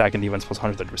 HP attack and defense plus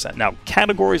 130%. Now,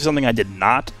 categories is something I did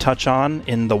not touch on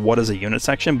in the what is a unit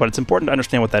section, but it's important to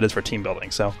understand what that is for team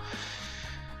building. So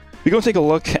we go take a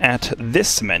look at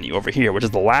this menu over here, which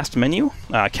is the last menu,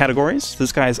 categories.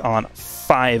 This guy's on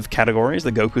 5 categories: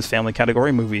 the Goku's Family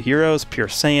category, Movie Heroes, Pure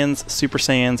Saiyans, Super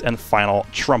Saiyans, and Final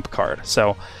Trump Card.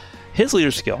 So his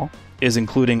leader skill is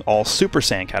including all Super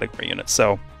Saiyan category units.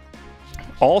 So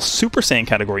all Super Saiyan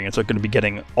category units are going to be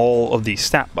getting all of these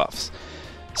stat buffs.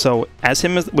 So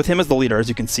with him as the leader, as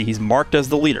you can see, he's marked as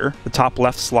the leader. The top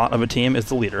left slot of a team is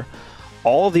the leader.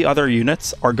 All of the other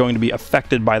units are going to be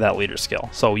affected by that leader skill.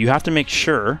 So you have to make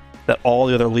sure that all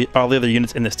the other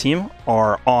units in this team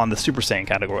are on the Super Saiyan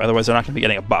category. Otherwise, they're not going to be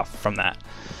getting a buff from that.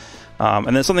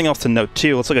 And then something else to note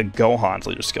too. Let's look at Gohan's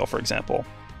leader skill, for example.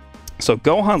 So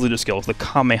Gohan's leader skill is the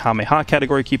Kamehameha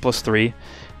category, Ki plus 3.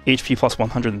 HP plus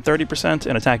 130%,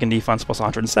 and attack and defense plus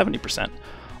 170%.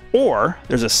 Or,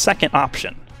 there's a second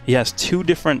option. He has 2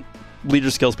 different leader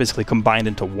skills basically combined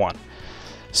into one.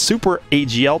 Super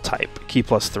AGL type, Ki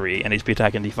plus 3, and HP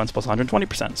attack and defense plus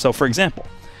 120%. So for example,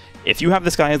 if you have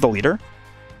this guy as the leader,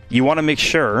 you want to make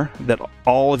sure that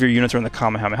all of your units are in the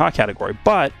Kamehameha category,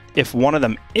 but if one of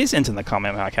them isn't in the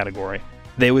Kamehameha category,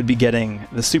 they would be getting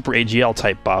the Super AGL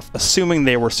type buff, assuming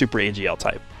they were Super AGL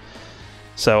type.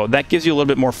 So that gives you a little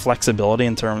bit more flexibility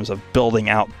in terms of building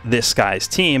out this guy's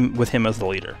team with him as the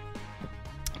leader.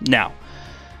 Now,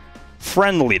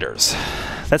 friend leaders.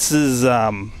 This is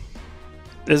an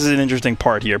interesting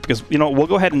part here because, you know, we'll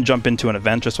go ahead and jump into an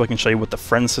event just so I can show you what the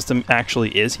friend system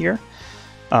actually is here.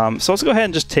 So let's go ahead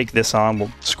and just take this on.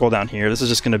 We'll scroll down here. This is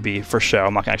just going to be for show.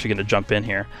 I'm not actually going to jump in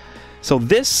here. So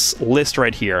this list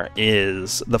right here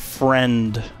is the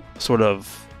friend sort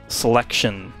of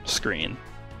selection screen.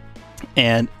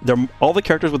 And all the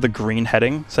characters with the green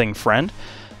heading saying friend,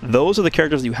 those are the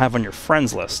characters that you have on your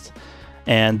friends list.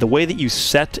 And the way that you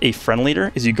set a friend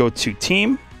leader is you go to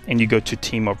team, and you go to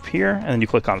team up here, and then you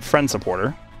click on friend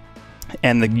supporter.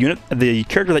 And the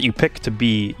character that you pick to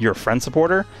be your friend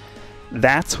supporter,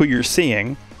 that's who you're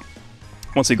seeing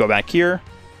once you go back here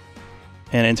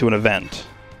and into an event.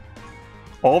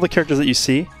 All the characters that you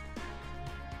see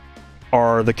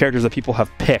are the characters that people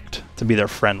have picked to be their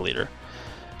friend leader.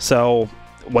 So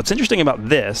what's interesting about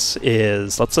this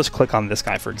is, let's just click on this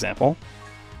guy, for example.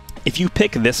 If you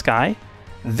pick this guy,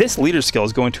 this leader skill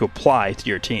is going to apply to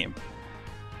your team.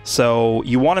 So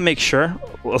you want to make sure,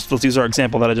 let's use our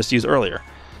example that I just used earlier.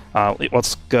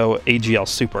 Let's go AGL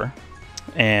Super.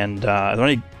 And are there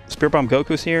any Spirit Bomb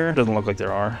Gokus here? Doesn't look like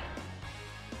there are.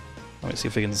 Let me see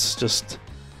if we can just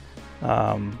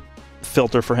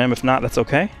filter for him. If not, that's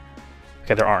okay.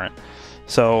 Okay, there aren't.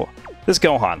 So this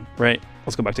Gohan, right?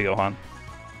 Let's go back to Gohan.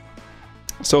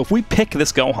 So if we pick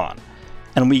this Gohan,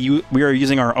 and we are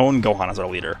using our own Gohan as our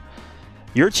leader,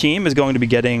 your team is going to be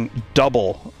getting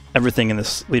double everything in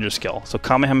this leader skill. So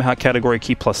Kamehameha category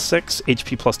ki +6,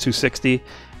 HP +260,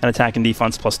 and attack and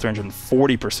defense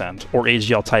 +340%, or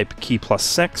AGL type ki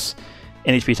 +6,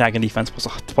 and HP attack and defense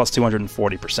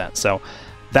 +240%. So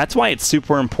that's why it's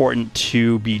super important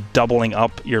to be doubling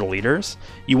up your leaders.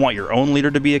 You want your own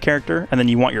leader to be a character, and then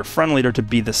you want your friend leader to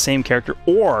be the same character,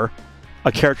 or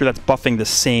a character that's buffing the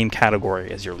same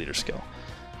category as your leader skill.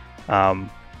 And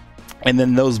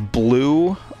then those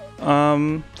blue,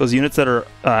 those units that are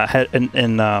head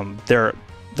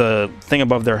the thing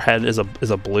above their head is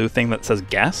a blue thing that says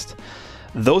guest.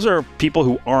 Those are people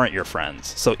who aren't your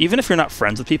friends. So even if you're not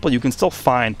friends with people, you can still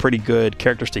find pretty good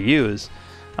characters to use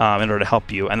in order to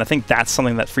help you. And I think that's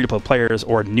something that free-to-play players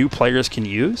or new players can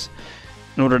use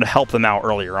in order to help them out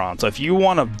earlier on. So if you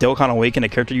want to Dokkan Awaken a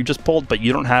character you just pulled, but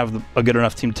you don't have a good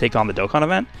enough team to take on the Dokkan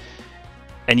event,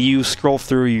 and you scroll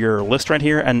through your list right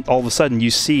here, and all of a sudden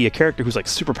you see a character who's like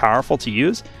super powerful to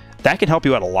use, that can help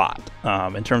you out a lot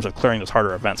in terms of clearing those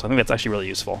harder events. So I think that's actually really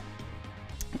useful.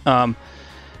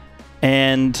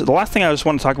 And the last thing I just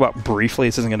want to talk about briefly,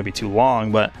 this isn't going to be too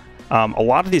long, but a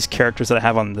lot of these characters that I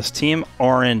have on this team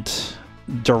aren't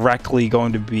directly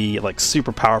going to be like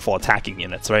super powerful attacking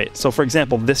units, right? So for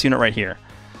example, this unit right here,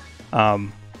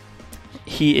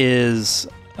 he is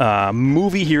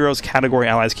movie heroes category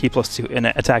allies ki +2 and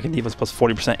attack and defense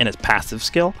 +40% in his passive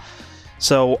skill.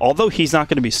 So although he's not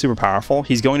going to be super powerful,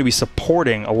 he's going to be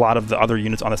supporting a lot of the other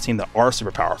units on this team that are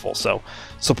super powerful. So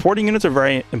supporting units are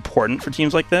very important for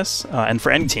teams like this, and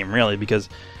for any team really, because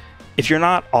if you're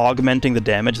not augmenting the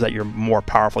damage that your more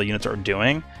powerful units are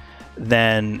doing,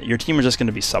 then your team is just going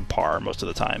to be subpar most of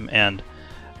the time. And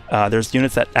there's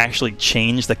units that actually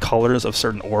change the colors of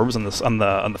certain orbs on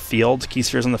the field, key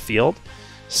spheres on the field.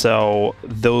 So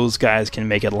those guys can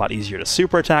make it a lot easier to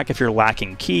super attack if you're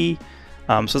lacking key.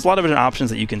 So there's a lot of different options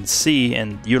that you can see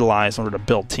and utilize in order to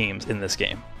build teams in this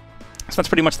game. So that's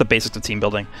pretty much the basics of team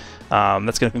building.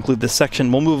 That's going to conclude this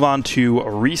section. We'll move on to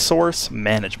resource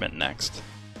management next.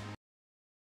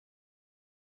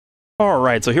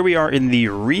 Alright, so here we are in the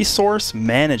resource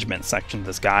management section of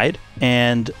this guide,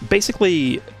 and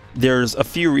basically there's a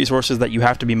few resources that you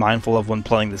have to be mindful of when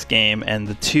playing this game, and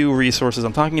the two resources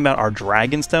I'm talking about are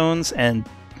Dragon Stones and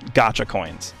Gacha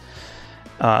Coins.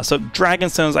 So Dragon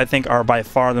Stones, I think, are by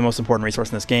far the most important resource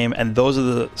in this game, and those are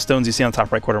the stones you see on the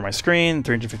top right corner of my screen,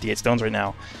 358 stones right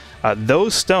now.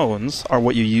 Those stones are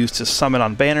what you use to summon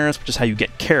on banners, which is how you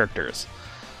get characters.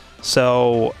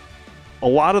 So a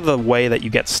lot of the way that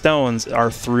you get stones are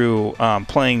through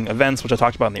playing events, which I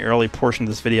talked about in the early portion of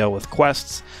this video with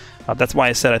quests. That's why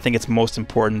I said I think it's most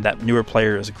important that newer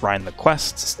players grind the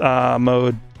quests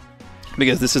mode,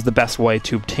 because this is the best way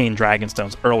to obtain Dragon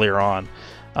Stones earlier on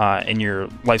in your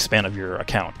lifespan of your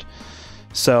account.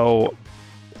 So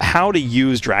how to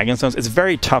use Dragon Stones, it's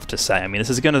very tough to say. I mean, this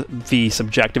is going to be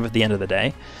subjective at the end of the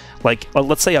day. Like,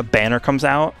 let's say a banner comes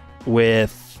out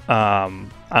with, I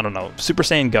don't know, Super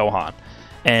Saiyan Gohan,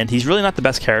 and he's really not the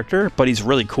best character, but he's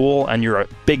really cool, and you're a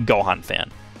big Gohan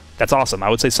fan. That's awesome. I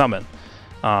would say summon.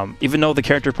 Even though the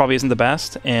character probably isn't the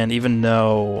best, and even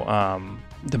though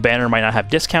the banner might not have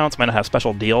discounts, might not have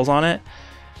special deals on it,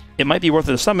 it might be worth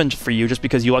it to summon for you just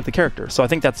because you like the character. So I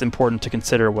think that's important to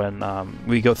consider when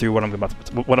we go through what I'm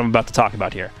about to talk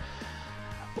about here.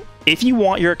 If you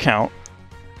want your account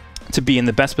to be in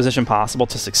the best position possible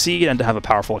to succeed and to have a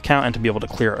powerful account and to be able to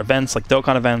clear events like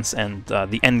Dokkan events and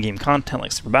the endgame content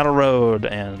like Super Battle Road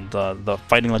and the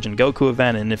Fighting Legend Goku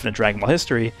event and Infinite Dragon Ball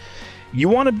History, you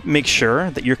want to make sure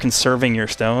that you're conserving your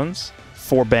stones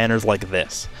for banners like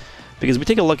this. Because we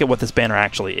take a look at what this banner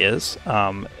actually is.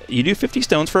 You do 50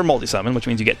 stones for a multi-summon, which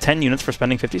means you get 10 units for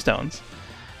spending 50 stones.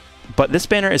 But this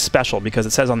banner is special because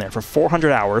it says on there, for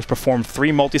 400 hours, perform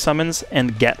 3 multi-summons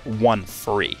and get 1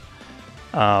 free.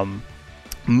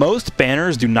 Most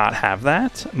banners do not have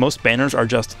that. Most banners are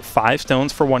just 5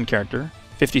 stones for 1 character,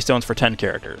 50 stones for 10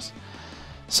 characters.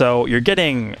 So you're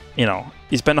getting, you know,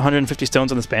 you spend 150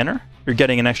 stones on this banner, you're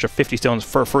getting an extra 50 stones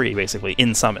for free, basically,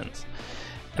 in summons.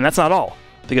 And that's not all,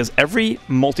 because every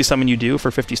multi-summon you do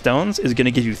for 50 stones is going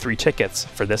to give you 3 tickets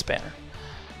for this banner.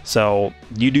 So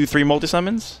you do 3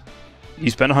 multi-summons,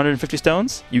 you spend 150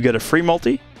 stones, you get a free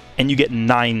multi, and you get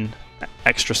 9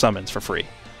 extra summons for free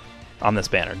on this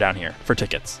banner down here for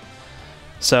tickets.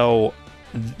 So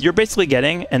you're basically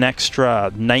getting an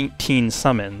extra 19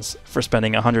 summons for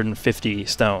spending 150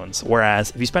 stones, whereas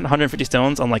if you spent 150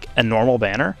 stones on like a normal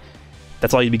banner,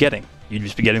 that's all you'd be getting. You'd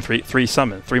just be getting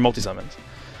 3 multi-summons.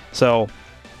 So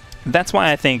that's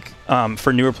why I think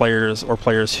for newer players or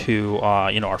players who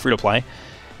are free to play,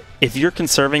 if you're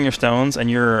conserving your stones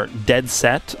and you're dead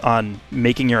set on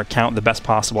making your account the best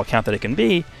possible account that it can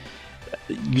be,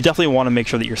 you definitely want to make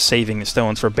sure that you're saving the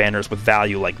stones for banners with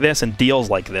value like this and deals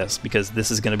like this, because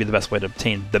this is going to be the best way to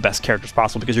obtain the best characters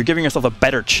possible, because you're giving yourself a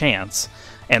better chance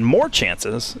and more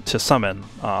chances to summon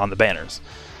on the banners.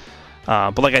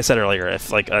 But like I said earlier,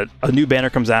 if like a new banner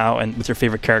comes out and with your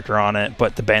favorite character on it,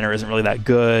 but the banner isn't really that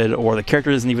good, or the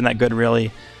character isn't even that good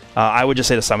really, I would just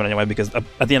say to summon anyway, because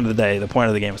at the end of the day, the point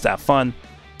of the game is to have fun.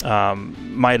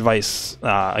 My advice,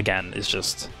 again, is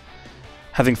just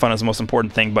having fun is the most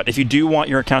important thing, but if you do want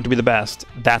your account to be the best,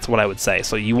 that's what I would say.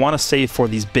 So you want to save for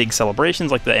these big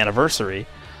celebrations like the anniversary,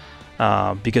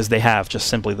 because they have just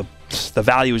simply the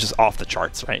value is just off the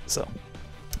charts, right? So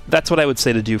that's what I would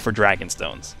say to do for Dragon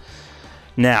Stones.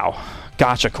 Now,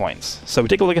 gacha coins. So we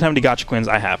take a look at how many gacha coins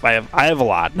I have. I have a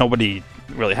lot. Nobody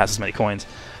really has as many coins.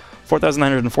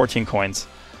 4,914 coins.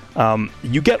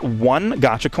 You get 1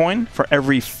 gacha coin for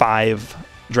every 5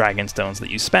 Dragon Stones that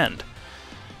you spend.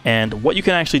 And what you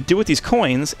can actually do with these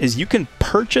coins is you can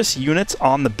purchase units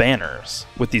on the banners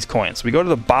with these coins. So we go to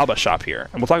the Baba shop here,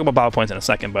 and we'll talk about Baba points in a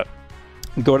second, but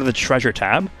go to the treasure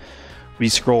tab, we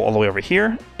scroll all the way over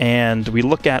here, and we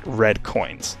look at red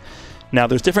coins. Now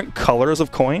there's different colors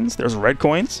of coins. There's red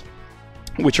coins,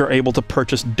 which are able to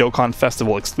purchase Dokkan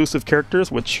Festival exclusive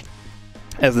characters, which,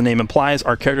 as the name implies,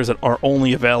 are characters that are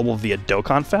only available via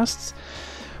Dokkan Fests.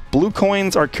 Blue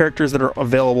coins are characters that are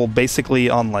available basically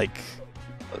on like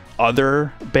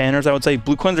other banners, I would say.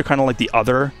 Blue coins are kind of like the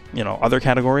other, other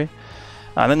category.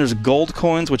 Then there's gold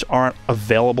coins, which aren't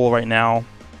available right now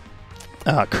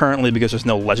currently because there's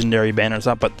no legendary banners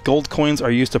up, but gold coins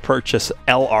are used to purchase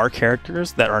LR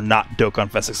characters that are not Dokkan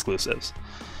Fest exclusives.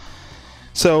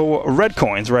 So red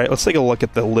coins, right? Let's take a look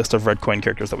at the list of red coin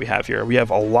characters that we have here. We have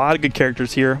a lot of good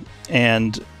characters here,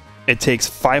 and it takes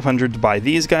 500 to buy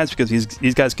these guys because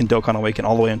these guys can Dokkan Awaken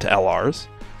all the way into LRs.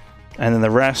 And then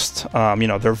the rest,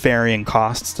 they're varying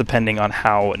costs depending on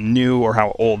how new or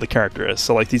how old the character is.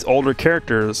 So like these older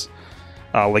characters,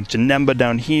 like Janemba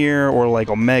down here, or like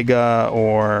Omega,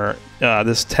 or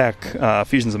this tech,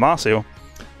 Fusion Zamasu,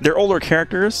 they're older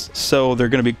characters, so they're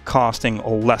going to be costing a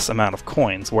less amount of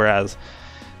coins, whereas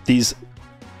these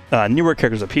newer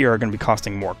characters up here are going to be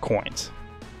costing more coins.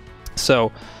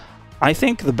 So I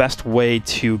think the best way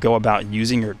to go about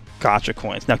using your gacha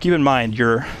coins, now keep in mind,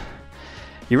 you're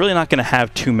really not going to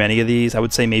have too many of these. I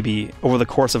would say maybe over the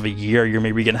course of a year, you're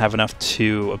maybe going to have enough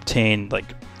to obtain like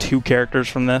 2 characters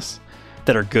from this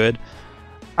that are good.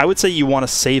 I would say you want to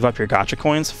save up your gacha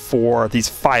coins for these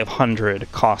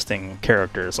 500 costing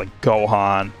characters like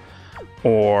Gohan,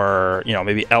 or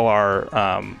maybe LR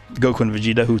Goku and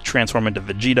Vegeta who transform into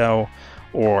Vegito,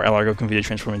 or LR Goku and Vegeta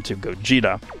transform into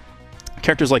Gogeta.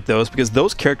 Characters like those, because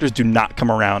those characters do not come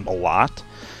around a lot.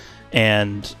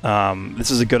 And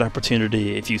this is a good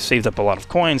opportunity, if you saved up a lot of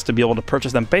coins, to be able to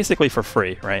purchase them basically for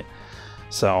free, right?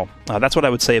 So that's what I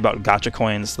would say about gacha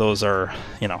coins. Those are,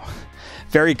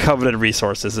 very coveted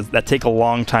resources that take a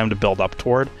long time to build up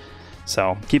toward.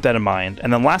 So keep that in mind.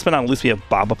 And then last but not least, we have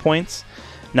Baba points.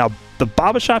 Now, the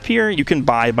Baba shop here, you can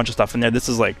buy a bunch of stuff in there. This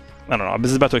is like, I don't know,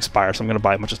 this is about to expire, so I'm going to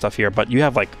buy a bunch of stuff here. But you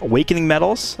have like Awakening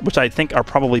medals, which I think are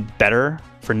probably better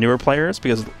for newer players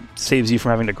because it saves you from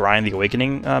having to grind the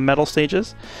Awakening medal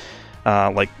stages.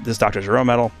 Like this Dr. Zero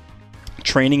medal.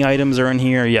 Training items are in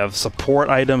here. You have support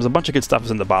items. A bunch of good stuff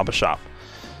is in the Baba shop.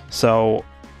 So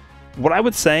what I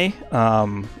would say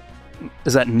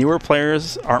is that newer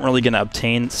players aren't really going to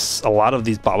obtain a lot of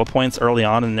these Baba points early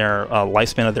on in their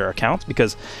lifespan of their accounts,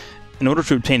 because in order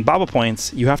to obtain Baba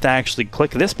points, you have to actually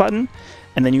click this button,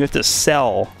 and then you have to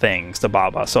sell things to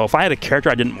Baba. So if I had a character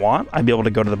I didn't want, I'd be able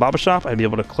to go to the Baba shop, I'd be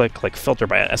able to click like filter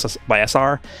by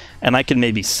SR, and I could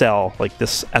maybe sell like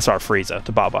this SR Frieza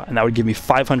to Baba, and that would give me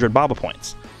 500 Baba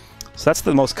points. So that's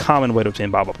the most common way to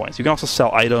obtain Baba points. You can also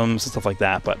sell items and stuff like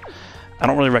that, but I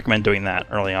don't really recommend doing that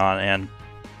early on. And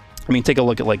I mean, take a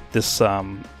look at like this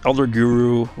Elder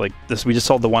Guru, like this. We just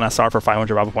sold the 1 SR for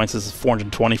 500 Baba points. This is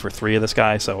 420 for 3 of this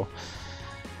guy. So,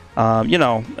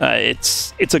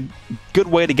 it's a good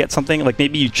way to get something. Like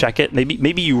maybe you check it.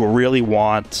 Maybe you really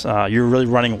want, you're really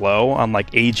running low on like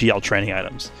AGL training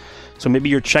items. So maybe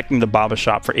you're checking the Baba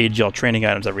shop for AGL training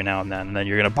items every now and then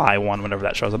you're gonna buy one whenever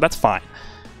that shows up. That's fine.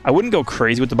 I wouldn't go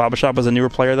crazy with the Baba shop as a newer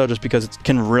player though, just because it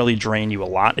can really drain you a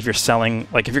lot if you're selling,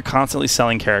 like if you're constantly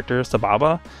selling characters to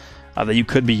Baba that you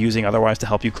could be using otherwise to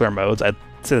help you clear modes. I'd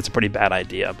say that's a pretty bad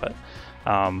idea, but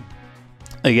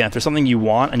again, if there's something you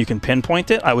want and you can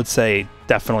pinpoint it, I would say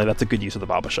definitely that's a good use of the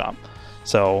Baba shop.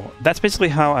 So that's basically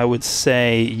how I would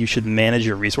say you should manage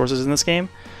your resources in this game.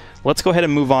 Let's go ahead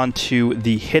and move on to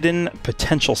the hidden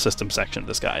potential system section of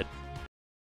this guide.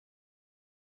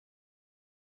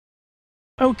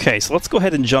 Okay, so let's go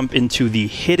ahead and jump into the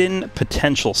hidden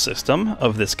potential system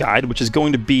of this guide, which is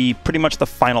going to be pretty much the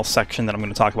final section that I'm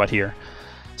going to talk about here.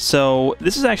 So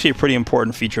this is actually a pretty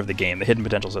important feature of the game, the hidden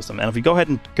potential system. And if we go ahead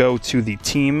and go to the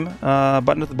team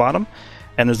button at the bottom,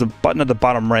 and there's a button at the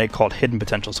bottom right called hidden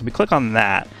potential. So if we click on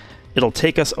that, it'll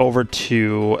take us over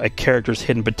to a character's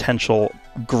hidden potential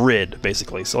grid,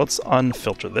 basically. So let's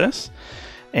unfilter this,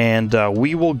 and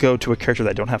we will go to a character that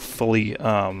I don't have fully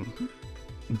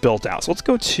built out. So let's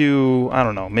go to, I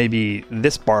don't know, maybe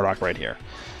this Bardock right here.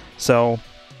 So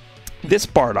this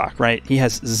Bardock, right, he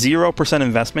has 0%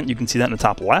 investment. You can see that in the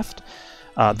top left.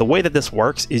 The way that this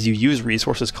works is you use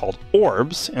resources called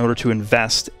orbs in order to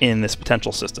invest in this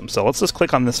potential system. So let's just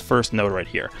click on this first node right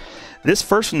here. This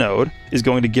first node is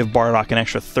going to give Bardock an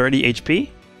extra 30 HP,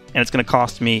 and it's going to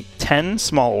cost me 10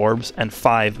 small orbs and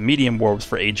 5 medium orbs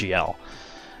for AGL.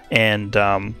 And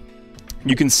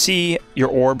you can see your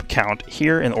orb count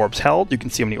here in orbs held. You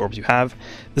can see how many orbs you have.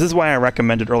 This is why I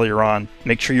recommended earlier on,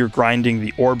 make sure you're grinding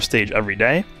the orb stage every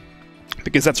day,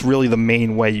 because that's really the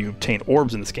main way you obtain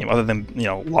orbs in this game, other than, you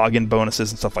know, login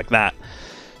bonuses and stuff like that.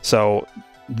 So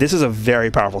this is a very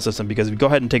powerful system, because if we go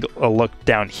ahead and take a look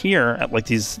down here at like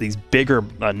these bigger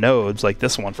nodes, like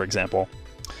this one, for example,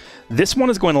 this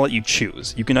one is going to let you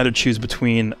choose. You can either choose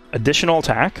between additional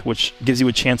attack, which gives you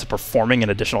a chance of performing an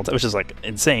additional attack, which is like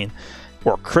insane,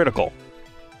 or critical.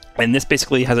 And this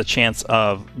basically has a chance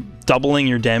of doubling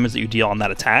your damage that you deal on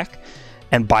that attack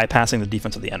and bypassing the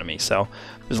defense of the enemy. So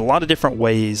there's a lot of different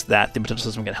ways that the potential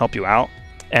system can help you out.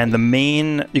 And the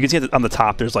main, you can see on the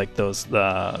top, there's like those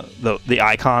the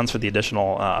icons for the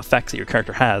additional effects that your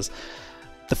character has.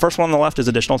 The first one on the left is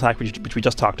additional attack, which we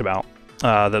just talked about.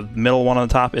 The middle one on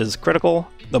the top is critical.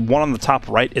 The one on the top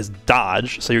right is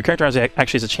dodge. So your character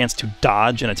actually has a chance to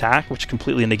dodge an attack, which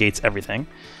completely negates everything.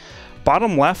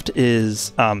 Bottom left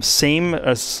is same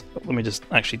as, let me just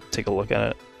actually take a look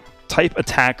at it. Type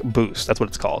attack boost, that's what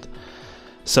it's called.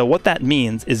 So what that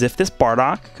means is if this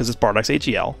Bardock, because this Bardock's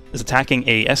AGL, is attacking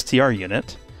a STR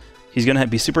unit, he's going to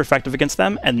be super effective against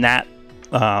them, and that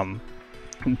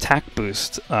attack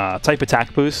boost, type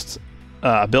attack boost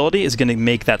ability is going to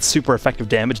make that super effective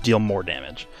damage deal more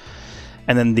damage.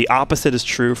 And then the opposite is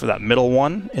true for that middle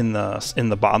one on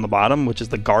the bottom, which is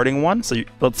the guarding one. So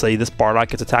let's say this Bardock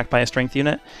gets attacked by a strength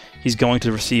unit, he's going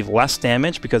to receive less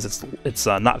damage because it's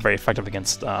not very effective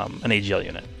against an AGL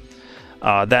unit.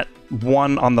 That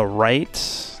one on the right,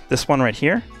 this one right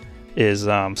here, is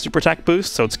super attack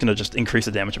boost, so it's going to just increase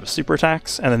the damage of his super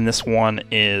attacks. And then this one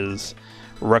is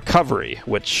recovery,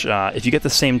 which if you get the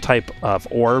same type of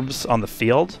orbs on the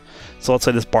field, so let's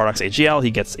say this Bardock's AGL, he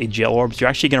gets AGL orbs, you're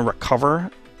actually going to recover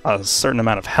a certain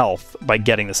amount of health by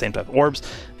getting the same type of orbs.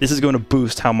 This is going to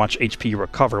boost how much HP you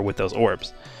recover with those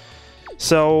orbs.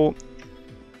 So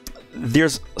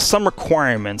there's some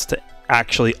requirements to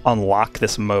actually unlock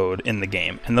this mode in the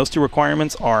game, and those two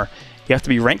requirements are you have to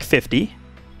be rank 50,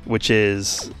 which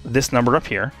is this number up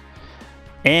here,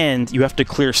 and you have to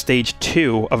clear stage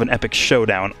 2 of an epic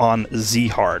showdown on Z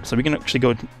hard. So we can actually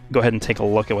go ahead and take a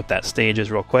look at what that stage is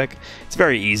real quick. It's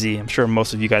very easy. I'm sure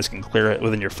most of you guys can clear it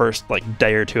within your first like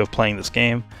day or two of playing this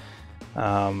game.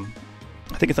 I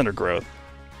think it's under growth.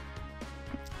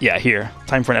 Yeah, here,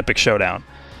 time for an epic showdown.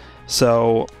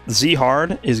 So Z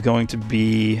hard is going to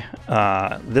be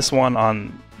this one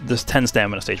on this 10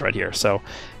 stamina stage right here. So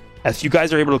if you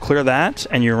guys are able to clear that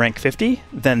and you're rank 50,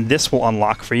 then this will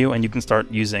unlock for you and you can start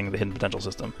using the hidden potential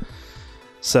system.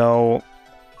 So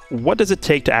what does it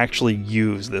take to actually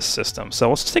use this system? So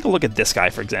let's just take a look at this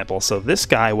guy, for example. So this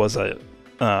guy was a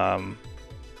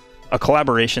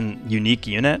collaboration unique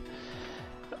unit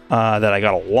that I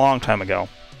got a long time ago.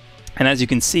 And as you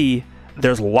can see,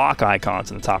 there's lock icons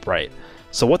in the top right.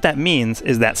 So what that means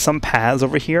is that some paths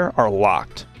over here are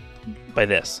locked by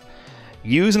this.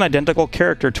 Use an identical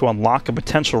character to unlock a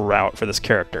potential route for this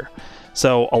character.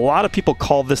 So a lot of people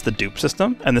call this the dupe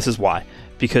system, and this is why.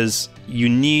 Because you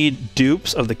need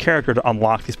dupes of the character to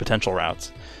unlock these potential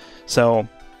routes. So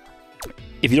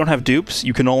if you don't have dupes,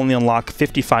 you can only unlock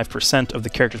 55% of the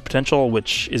character's potential,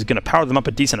 which is going to power them up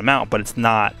a decent amount, but it's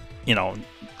not, you know,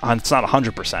 it's not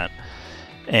 100%.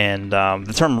 And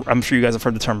the term, I'm sure you guys have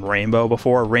heard the term rainbow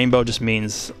before. Rainbow just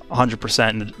means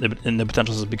 100% in the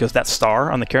potential system because that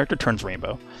star on the character turns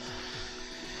rainbow.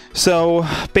 So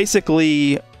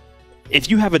basically, if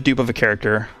you have a dupe of a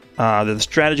character, the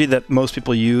strategy that most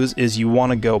people use is you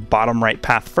want to go bottom right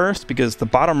path first, because the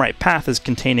bottom right path is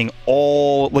containing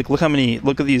all, like, look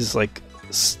at these, like,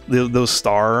 those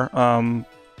star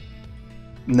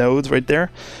nodes right there.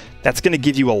 That's going to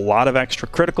give you a lot of extra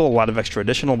critical, a lot of extra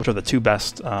additional, which are the two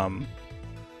best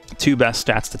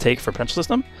stats to take for potential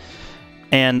system.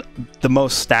 And the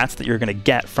most stats that you're going to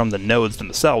get from the nodes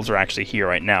themselves are actually here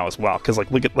right now as well. Because like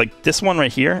look at like this one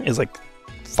right here is like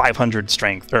 500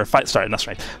 strength, or not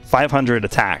strength, 500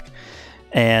 attack.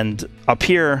 And up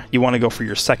here you want to go for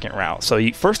your second route.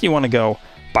 So first you want to go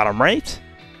bottom right,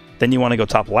 then you want to go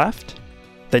top left,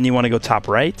 then you want to go top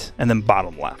right, and then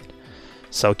bottom left.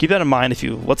 So keep that in mind. If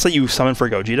you, let's say you summon for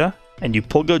Gogeta, and you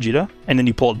pull Gogeta, and then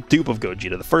you pull a dupe of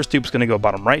Gogeta. The first dupe is going to go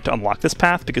bottom right to unlock this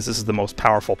path, because this is the most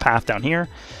powerful path down here.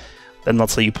 Then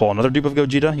let's say you pull another dupe of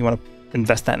Gogeta, you want to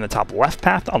invest that in the top left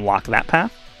path to unlock that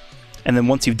path. And then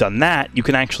once you've done that, you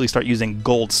can actually start using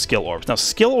gold skill orbs. Now,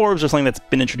 skill orbs are something that's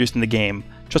been introduced in the game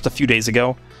just a few days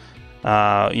ago,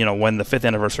 you know, when the 5th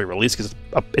anniversary released, because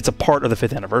it's a part of the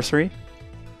 5th anniversary.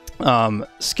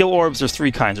 Skill orbs, there's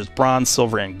 3 kinds. There's bronze,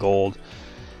 silver, and gold.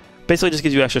 Basically just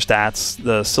gives you extra stats.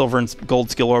 The silver and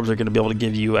gold skill orbs are going to be able to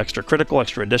give you extra critical,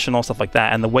 extra additional, stuff like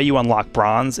that. And the way you unlock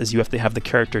bronze is you have to have the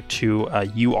character to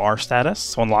UR status,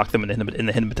 so unlock them in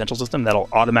the hidden potential system. That'll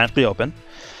automatically open.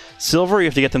 Silver, you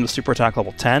have to get them to super attack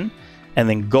level 10. And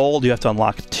then gold, you have to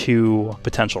unlock 2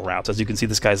 potential routes. As you can see,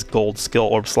 this guy's gold skill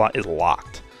orb slot is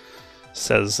locked. It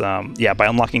says, yeah, by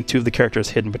unlocking 2 of the character's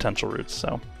hidden potential routes.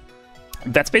 So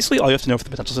that's basically all you have to know for the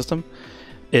potential system.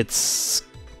 It's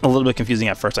a little bit confusing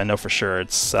at first, I know for sure.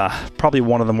 It's probably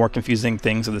one of the more confusing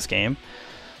things of this game,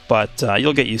 but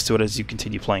you'll get used to it as you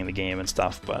continue playing the game and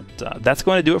stuff. But that's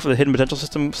going to do it for the hidden potential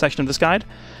system section of this guide.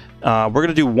 We're going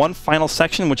to do one final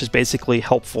section, which is basically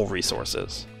helpful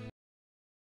resources.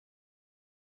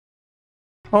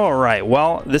 Alright,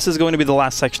 well, this is going to be the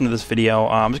last section of this video.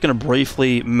 I'm just going to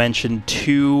briefly mention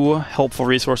 2 helpful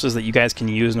resources that you guys can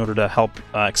use in order to help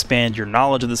expand your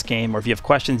knowledge of this game, or if you have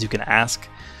questions, you can ask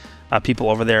people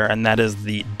over there, and that is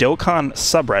the Dokkan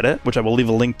subreddit, which I will leave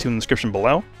a link to in the description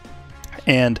below,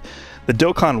 and the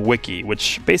Dokkan wiki,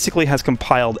 which basically has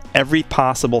compiled every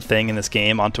possible thing in this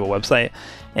game onto a website.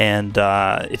 And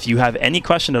if you have any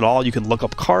question at all, you can look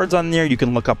up cards on there, you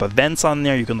can look up events on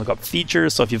there, you can look up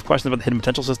features. So if you have questions about the hidden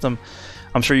potential system,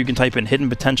 I'm sure you can type in hidden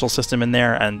potential system in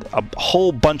there, and a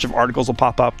whole bunch of articles will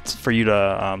pop up for you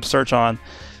to search on.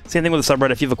 Same thing with the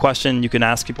subreddit. If you have a question, you can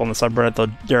ask people on the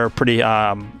subreddit. They're pretty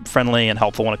friendly and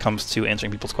helpful when it comes to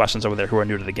answering people's questions over there who are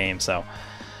new to the game. So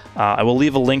I will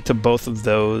leave a link to both of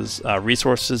those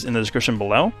resources in the description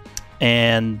below.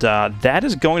 And that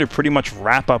is going to pretty much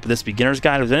wrap up this beginner's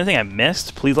guide. If there's anything I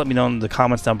missed, please let me know in the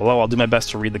comments down below. I'll do my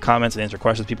best to read the comments and answer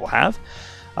questions people have.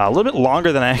 A little bit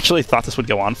longer than I actually thought this would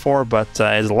go on for, but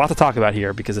there's a lot to talk about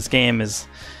here because this game is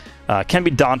can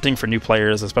be daunting for new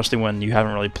players, especially when you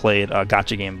haven't really played a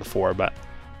gacha game before. But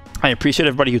I appreciate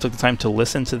everybody who took the time to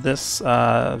listen to this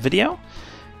video,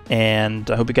 and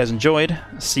I hope you guys enjoyed.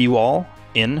 See you all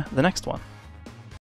in the next one.